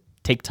need to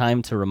take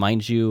time to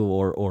remind you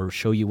or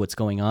show you what's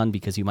going on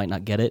because you might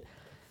not get it.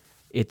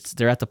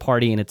 They're at the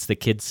party and it's the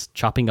kids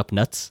chopping up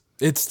nuts.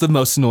 It's the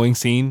most annoying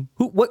scene.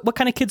 What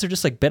kind of kids are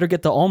just like, better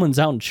get the almonds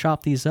out and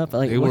chop these up?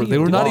 Like, They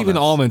were not even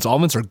almonds.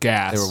 Almonds are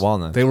gas.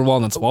 They were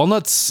walnuts.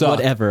 Walnuts suck.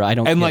 Whatever. I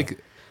don't And care. like,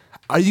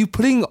 are you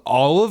putting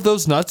all of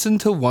those nuts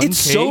into one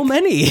It's cake? so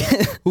many.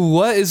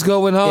 What is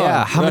going on?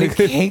 Yeah, how many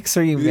cakes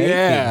are you making?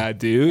 Yeah,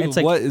 dude. It's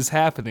like- what is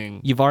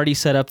happening? You've already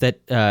set up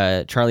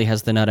that Charlie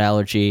has the nut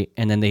allergy,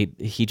 and then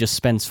he just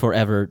spends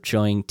forever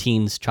showing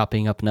teens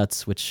chopping up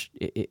nuts, which,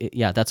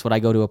 yeah, that's what I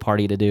go to a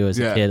party to do as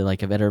a Yeah. kid.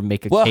 Like, I better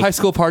make a What cake. high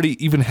school party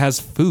even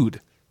has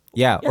food?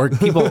 Yeah, or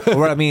people,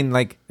 or I mean,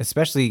 like,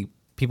 especially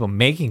people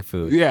making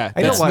food. Yeah,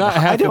 I that's don't want. not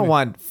I happening. don't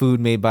want food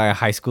made by a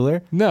high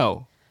schooler.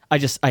 No.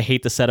 I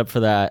hate the setup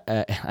for that.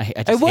 I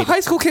just And what hate high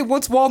school kid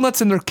wants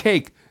walnuts in their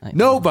cake?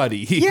 Nobody.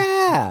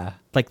 Yeah,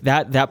 like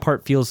that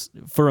part feels,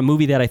 for a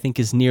movie that I think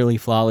is nearly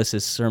flawless,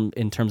 is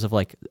in terms of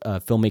like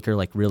a filmmaker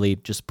like really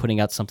just putting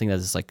out something that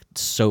is like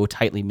so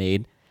tightly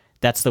made.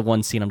 That's the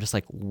one scene I'm just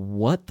like,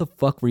 what the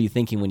fuck were you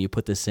thinking when you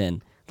put this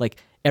in? Like,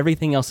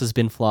 everything else has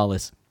been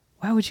flawless.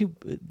 Why would you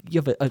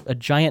have a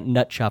giant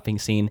nut chopping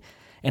scene?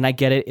 And I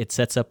get it. It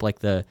sets up like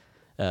the,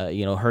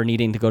 her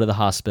needing to go to the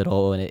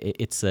hospital, and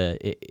it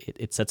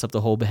sets up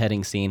the whole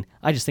beheading scene.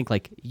 I just think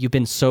like, you've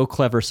been so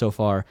clever so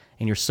far,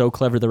 and you're so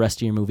clever the rest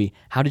of your movie.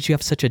 How did you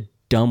have such a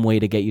dumb way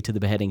to get you to the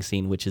beheading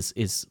scene, which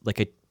is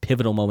like a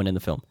pivotal moment in the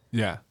film?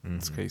 Yeah,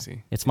 it's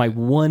crazy. It's my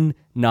one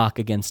knock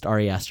against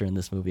Ari Aster in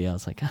this movie. I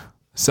was like,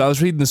 So I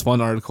was reading this one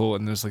article,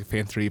 and there's like a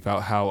fan theory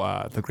about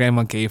how the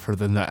grandma gave her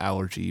the nut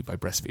allergy by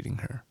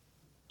breastfeeding her,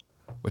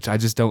 which I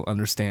just don't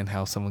understand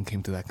how someone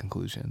came to that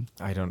conclusion.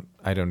 I don't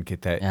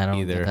get that I don't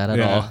either. get that at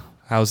all,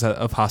 How's that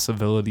a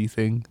possibility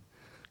thing?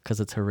 because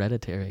it's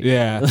hereditary.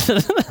 Yeah.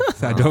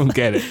 I don't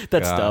get it.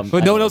 That's Gosh. dumb.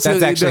 But no one else.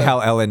 That's actually how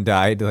Ellen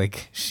died.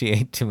 Like, she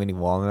ate too many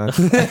walnuts.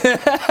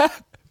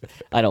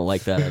 I don't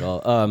like that at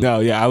all. No,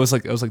 yeah, I was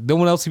like, no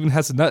one else even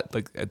has a nut.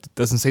 Like, it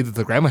doesn't say that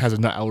the grandma has a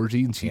nut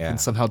allergy, and she Yeah. can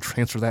somehow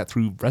transfer that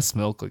through breast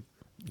milk. Like,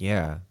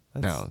 Yeah.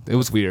 no, it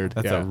was weird.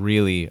 That's yeah. a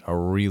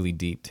really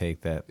deep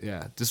take. That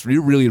Yeah, just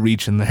really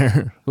reaching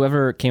there.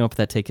 Whoever came up with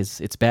that take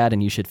it's bad,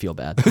 and you should feel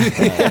bad.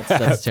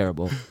 That's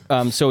terrible.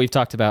 So we've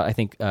talked about, I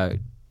think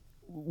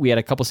we had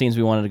a couple scenes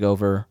we wanted to go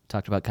over.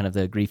 Talked about kind of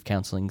the grief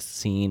counseling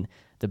scene,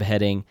 the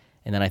beheading,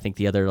 and then I think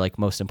the other like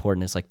most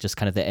important is like just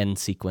kind of the end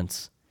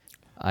sequence.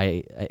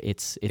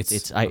 It's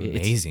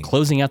amazing. It's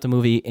closing out the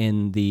movie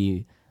in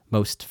the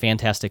most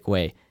fantastic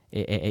way.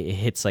 It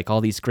hits like all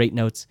these great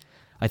notes.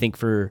 I think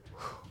for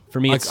For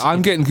me, Like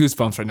I'm getting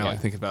goosebumps right now. Yeah. I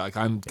think about it. Like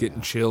I'm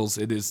getting chills.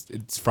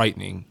 It's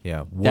frightening.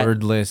 Yeah,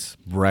 wordless,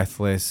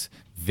 breathless,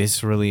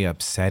 viscerally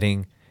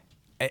upsetting,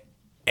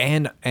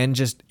 and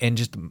just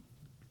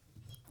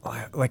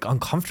like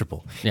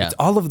uncomfortable. Yeah. It's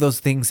all of those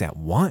things at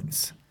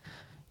once.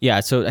 Yeah,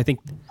 so I think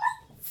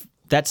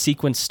that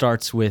sequence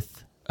starts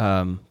with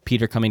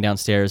Peter coming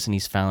downstairs and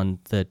he's found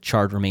the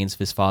charred remains of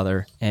his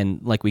father. And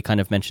like we kind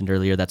of mentioned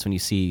earlier, that's when you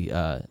see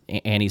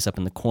Annie's up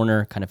in the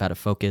corner, kind of out of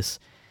focus.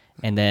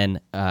 And then,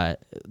 Well,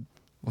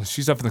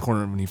 she's up in the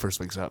corner when he first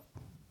wakes up.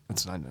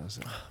 That's what I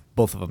noticed.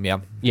 Both of them, yeah.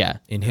 yeah,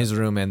 In his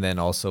room, and then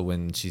also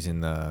when she's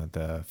in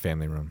the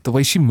family room. The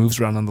way she moves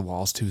around on the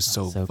walls too is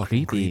so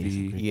fucking creepy.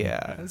 creepy.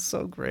 Yeah, it's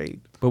so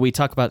great. but we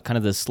talk about kind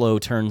of the slow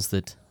turns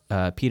that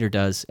Peter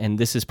does. And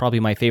this is probably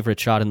my favorite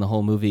shot in the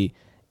whole movie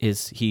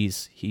is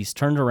he's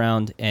turned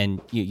around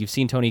and you've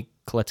seen Toni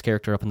Collette's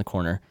character up in the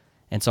corner.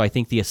 And so I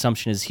think the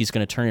assumption is he's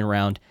going to turn it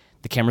around.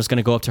 The camera's going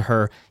to go up to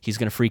her. He's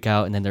going to freak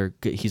out, and then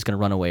he's going to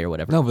run away or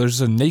whatever. No, but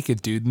there's a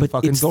naked dude in the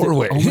fucking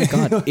doorway. Oh my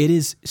god, it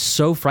is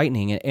so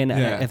frightening, and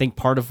Yeah. I think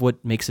part of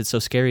what makes it so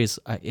scary is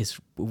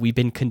we've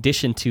been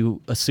conditioned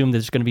to assume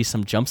there's going to be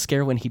some jump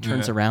scare when he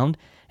turns around,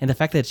 and the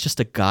fact that it's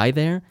just a guy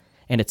there,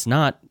 and it's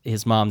not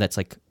his mom that's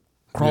like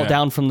crawled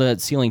down from the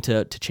ceiling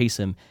to chase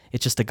him.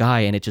 It's just a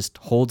guy, and it just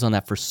holds on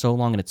that for so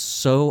long, and it's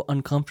so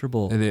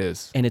uncomfortable. It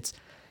is. And it's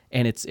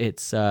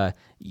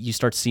you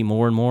start to see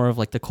more and more of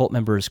like the cult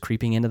members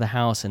creeping into the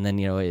house, and then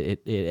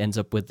it ends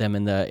up with them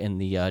in the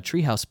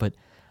treehouse. But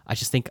I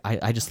just think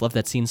I just love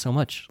that scene so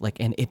much. Like,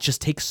 and it just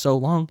takes so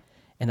long,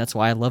 and that's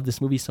why I love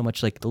this movie so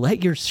much. Like,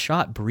 let your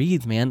shot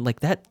breathe, man.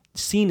 Like that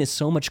scene is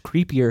so much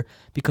creepier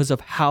because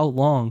of how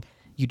long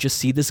you just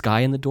see this guy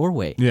in the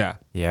doorway. Yeah.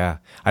 Yeah,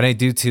 and I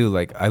do too.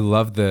 Like, I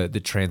love the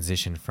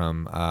transition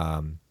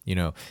from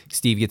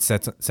Steve gets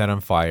set on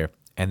fire,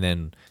 and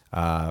then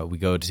we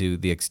go to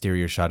the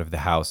exterior shot of the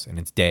house, and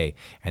it's day,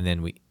 and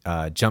then we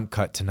jump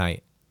cut to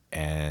night,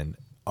 and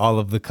all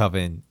of the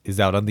coven is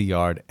out on the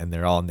yard, and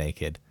they're all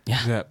naked.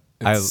 Yeah.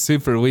 It's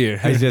super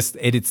weird.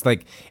 It's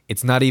like,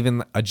 it's not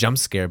even a jump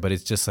scare, but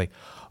it's just like,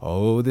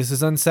 oh, this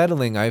is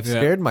unsettling. I've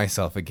scared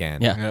myself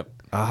again. Yeah.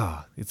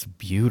 Yep. It's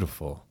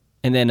beautiful.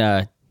 And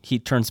then he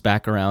turns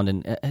back around,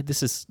 and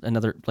this is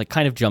another like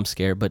kind of jump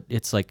scare, but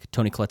it's like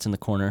Toni Collette's in the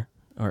corner.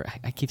 Or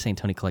I keep saying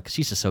Toni Collette because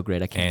she's just so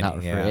great. I can't not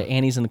refer to it.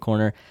 Annie's in the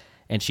corner,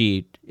 and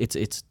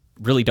it's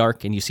really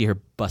dark, and you see her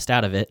bust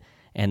out of it,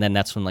 and then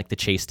that's when like the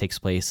chase takes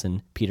place,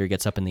 and Peter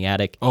gets up in the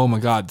attic. Oh my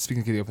God!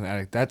 Speaking of getting up in the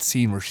attic, that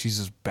scene where she's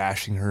just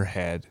bashing her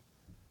head.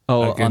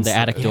 Oh, on the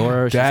attic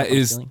door. That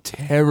is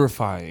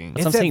terrifying.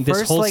 That's what I'm saying.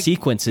 This whole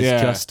sequence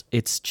is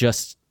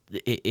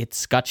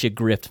it's got you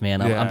gripped,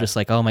 man. I'm just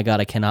like, oh my God,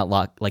 I cannot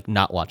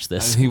not watch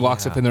this. And he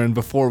walks up in there, and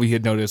before we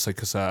had noticed, like,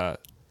 because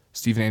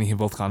Steve and Annie had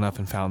both gone up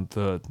and found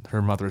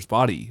her mother's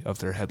body up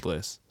there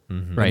headless.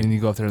 Mm-hmm. Right. And then you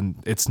go up there and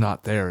it's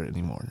not there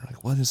anymore. And you're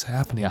like, what is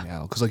happening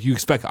now? Because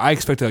like I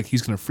expected like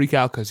he's gonna freak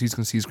out because he's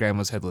gonna see his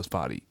grandma's headless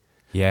body.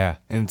 Yeah.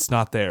 And it's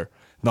not there.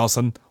 And all of a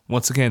sudden,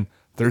 once again,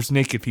 there's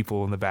naked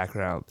people in the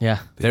background. Yeah.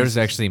 There's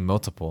actually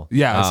multiple.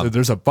 Yeah, so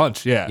there's a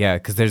bunch. Yeah. Yeah,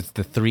 because there's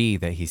the 3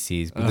 that he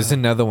sees, but there's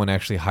another one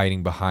actually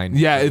hiding behind.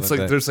 Yeah, it's like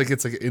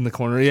it's like in the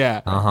corner.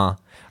 Yeah.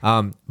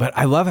 But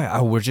I love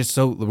how we're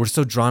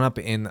so drawn up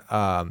in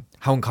how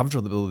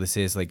uncomfortable this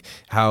is, like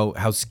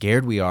how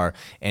scared we are,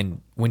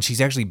 and when she's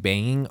actually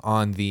banging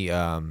on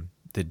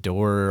the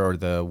door or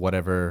the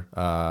whatever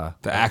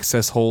the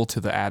access hole to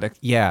the attic.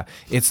 Yeah,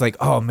 it's like,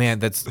 oh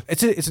man,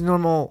 it's a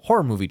normal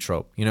horror movie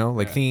trope,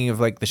 like thinking of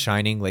like The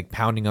Shining, like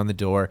pounding on the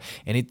door,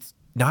 and it's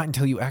not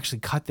until you actually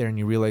cut there and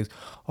you realize,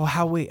 oh,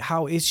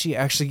 how is she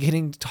actually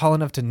getting tall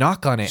enough to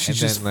knock on it? She's and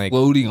just then, like,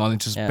 floating on it,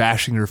 just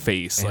bashing her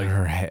face. and Like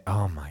her head.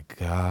 Oh my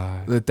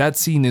god. that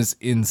scene is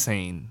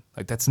insane.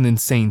 Like that's an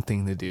insane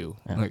thing to do.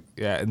 Like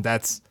and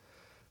that's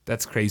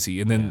crazy.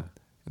 And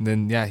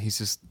then he's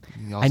just.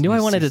 I knew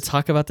I wanted to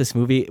talk about this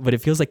movie, but it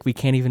feels like we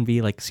can't even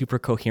be like super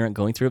coherent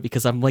going through it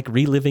because I'm like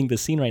reliving the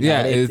scene right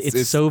now. Yeah,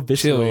 It's so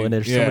visceral chilling. and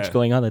there's so much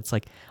going on. That's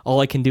like all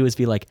I can do is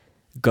be like,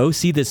 go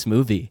see this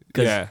movie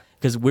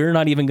because we're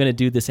not even going to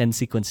do this end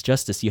sequence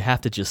justice. You have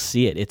to just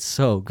see it. It's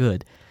so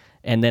good.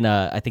 And then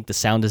I think the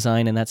sound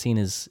design in that scene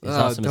is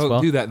awesome as well.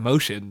 Don't do that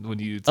motion when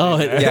you.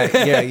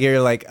 Yeah,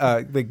 you're like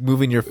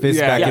moving your fist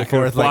back and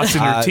forth, like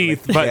flossing your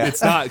teeth, but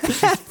it's not. 'Cause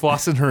she's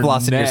flossing her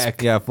neck.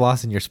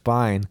 Flossing your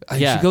spine.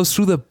 She goes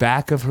through the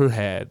back of her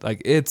head.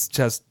 Like it's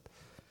just.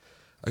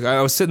 Like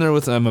I was sitting there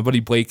with my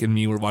buddy Blake and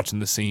me. We're watching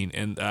the scene,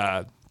 and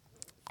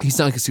he's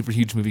not like a super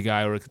huge movie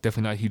guy, or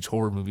definitely not a huge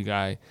horror movie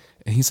guy.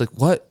 And he's like,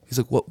 "What?" He's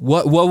like,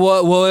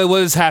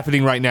 "What is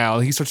happening right now?"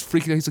 And he starts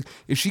freaking out. He's like,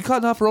 "Is she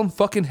cutting off her own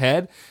fucking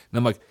head?" And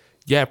I'm like,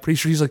 "Yeah, pretty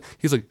sure."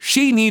 He's like,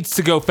 "She needs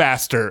to go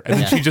faster," and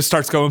then she just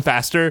starts going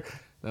faster. And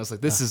I was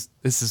like, "This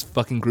is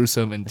fucking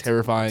gruesome and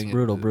terrifying." It's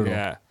brutal.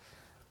 Yeah.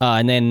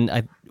 And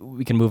then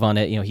we can move on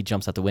to, he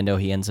jumps out the window.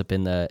 He ends up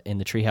in the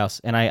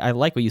treehouse. And I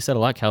like what you said a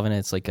lot, Calvin.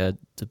 It's like the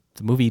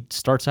movie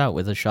starts out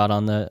with a shot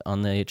on the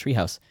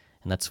treehouse,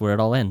 and that's where it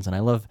all ends. And I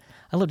love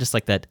just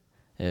like that.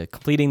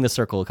 completing the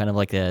circle, kind of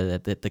like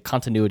the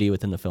continuity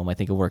within the film. I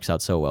think it works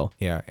out so well.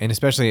 Yeah, and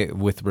especially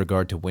with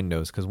regard to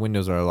windows, because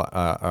windows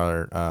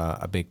are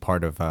a big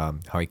part of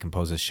how he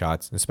composes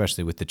shots,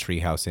 especially with the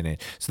treehouse in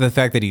it. So the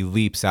fact that he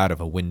leaps out of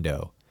a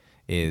window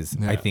is,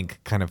 I think,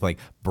 kind of like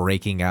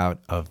breaking out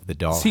of the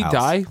dollhouse. Does he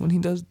die when he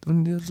does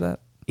that?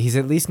 He's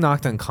at least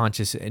knocked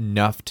unconscious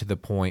enough to the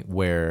point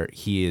where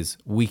he is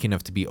weak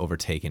enough to be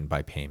overtaken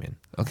by Paimon.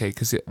 Okay,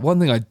 because one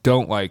thing I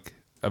don't like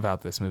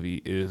about this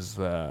movie is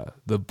the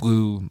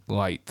blue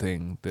light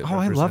thing that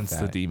I love represents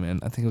the that. demon.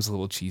 I think it was a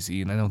little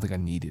cheesy, and I don't think I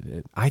needed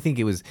it. I think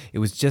it was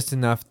just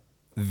enough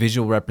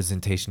visual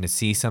representation to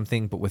see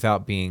something, but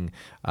without being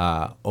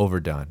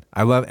overdone.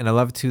 I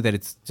love too that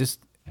it's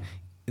just,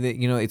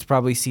 it's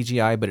probably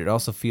CGI, but it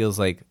also feels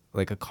like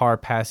a car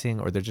passing,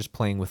 or they're just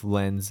playing with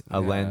lens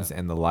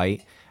and the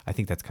light. I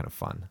think that's kind of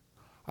fun.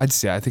 I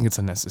think it's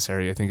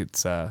unnecessary. I think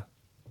it's I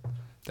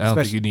don't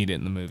think you need it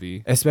in the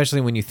movie.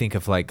 Especially when you think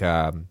of like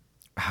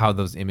how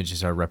those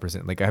images are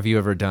represented. Like, have you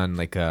ever done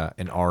like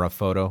an aura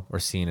photo or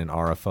seen an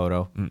aura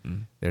photo?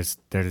 Mm-mm. There's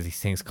these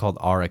things called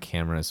aura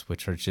cameras,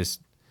 which are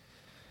just,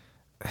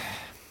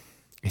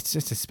 it's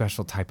just a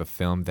special type of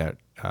film that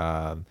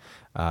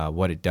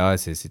what it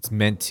does is it's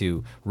meant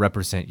to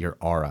represent your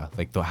aura,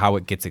 like how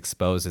it gets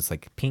exposed. It's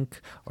like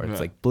pink or it's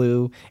like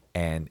blue,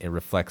 and it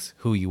reflects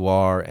who you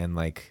are, and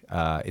like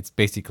it's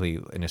basically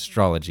an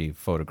astrology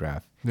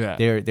photograph. Yeah,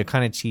 they're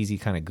kind of cheesy,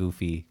 kind of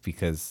goofy,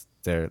 because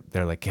they're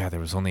like, yeah, there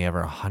was only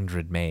ever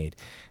 100 made.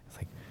 It's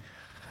like,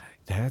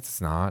 that's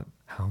not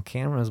how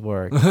cameras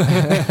work.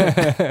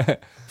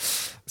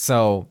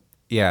 So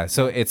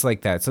it's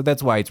like that. So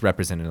that's why it's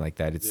represented like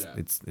that.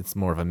 It's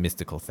more of a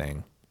mystical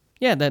thing.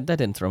 Yeah, that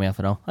didn't throw me off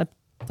at all. I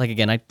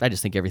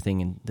just think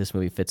everything in this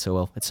movie fits so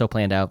well. It's so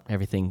planned out.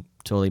 Everything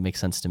totally makes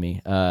sense to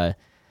me. I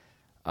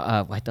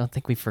don't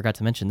think we forgot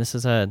to mention this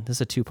is a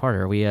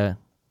two-parter. We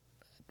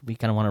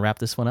kind of want to wrap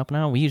this one up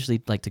now. We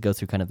usually like to go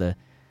through kind of the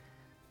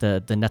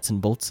nuts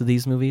and bolts of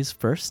these movies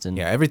first, and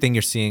everything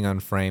you're seeing on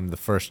frame, the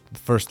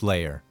first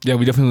layer. Yeah,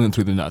 we definitely went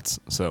through the nuts,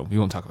 so we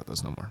won't talk about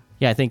those no more.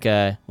 Yeah, I think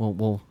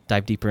we'll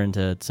dive deeper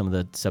into some of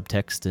the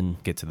subtext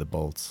and get to the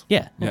bolts.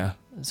 Yeah.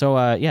 So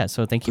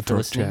so thank you for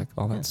listening. Check,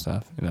 all that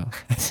stuff,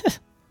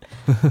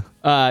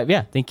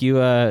 Thank you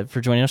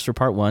for joining us for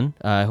part 1.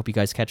 I hope you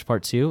guys catch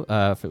part 2.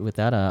 With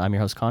that, I'm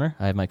your host Connor.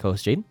 I have my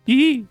co-host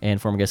Jaden and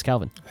former guest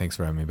Calvin. Thanks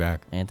for having me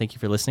back. And thank you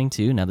for listening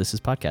to Now This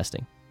Is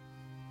Podcasting.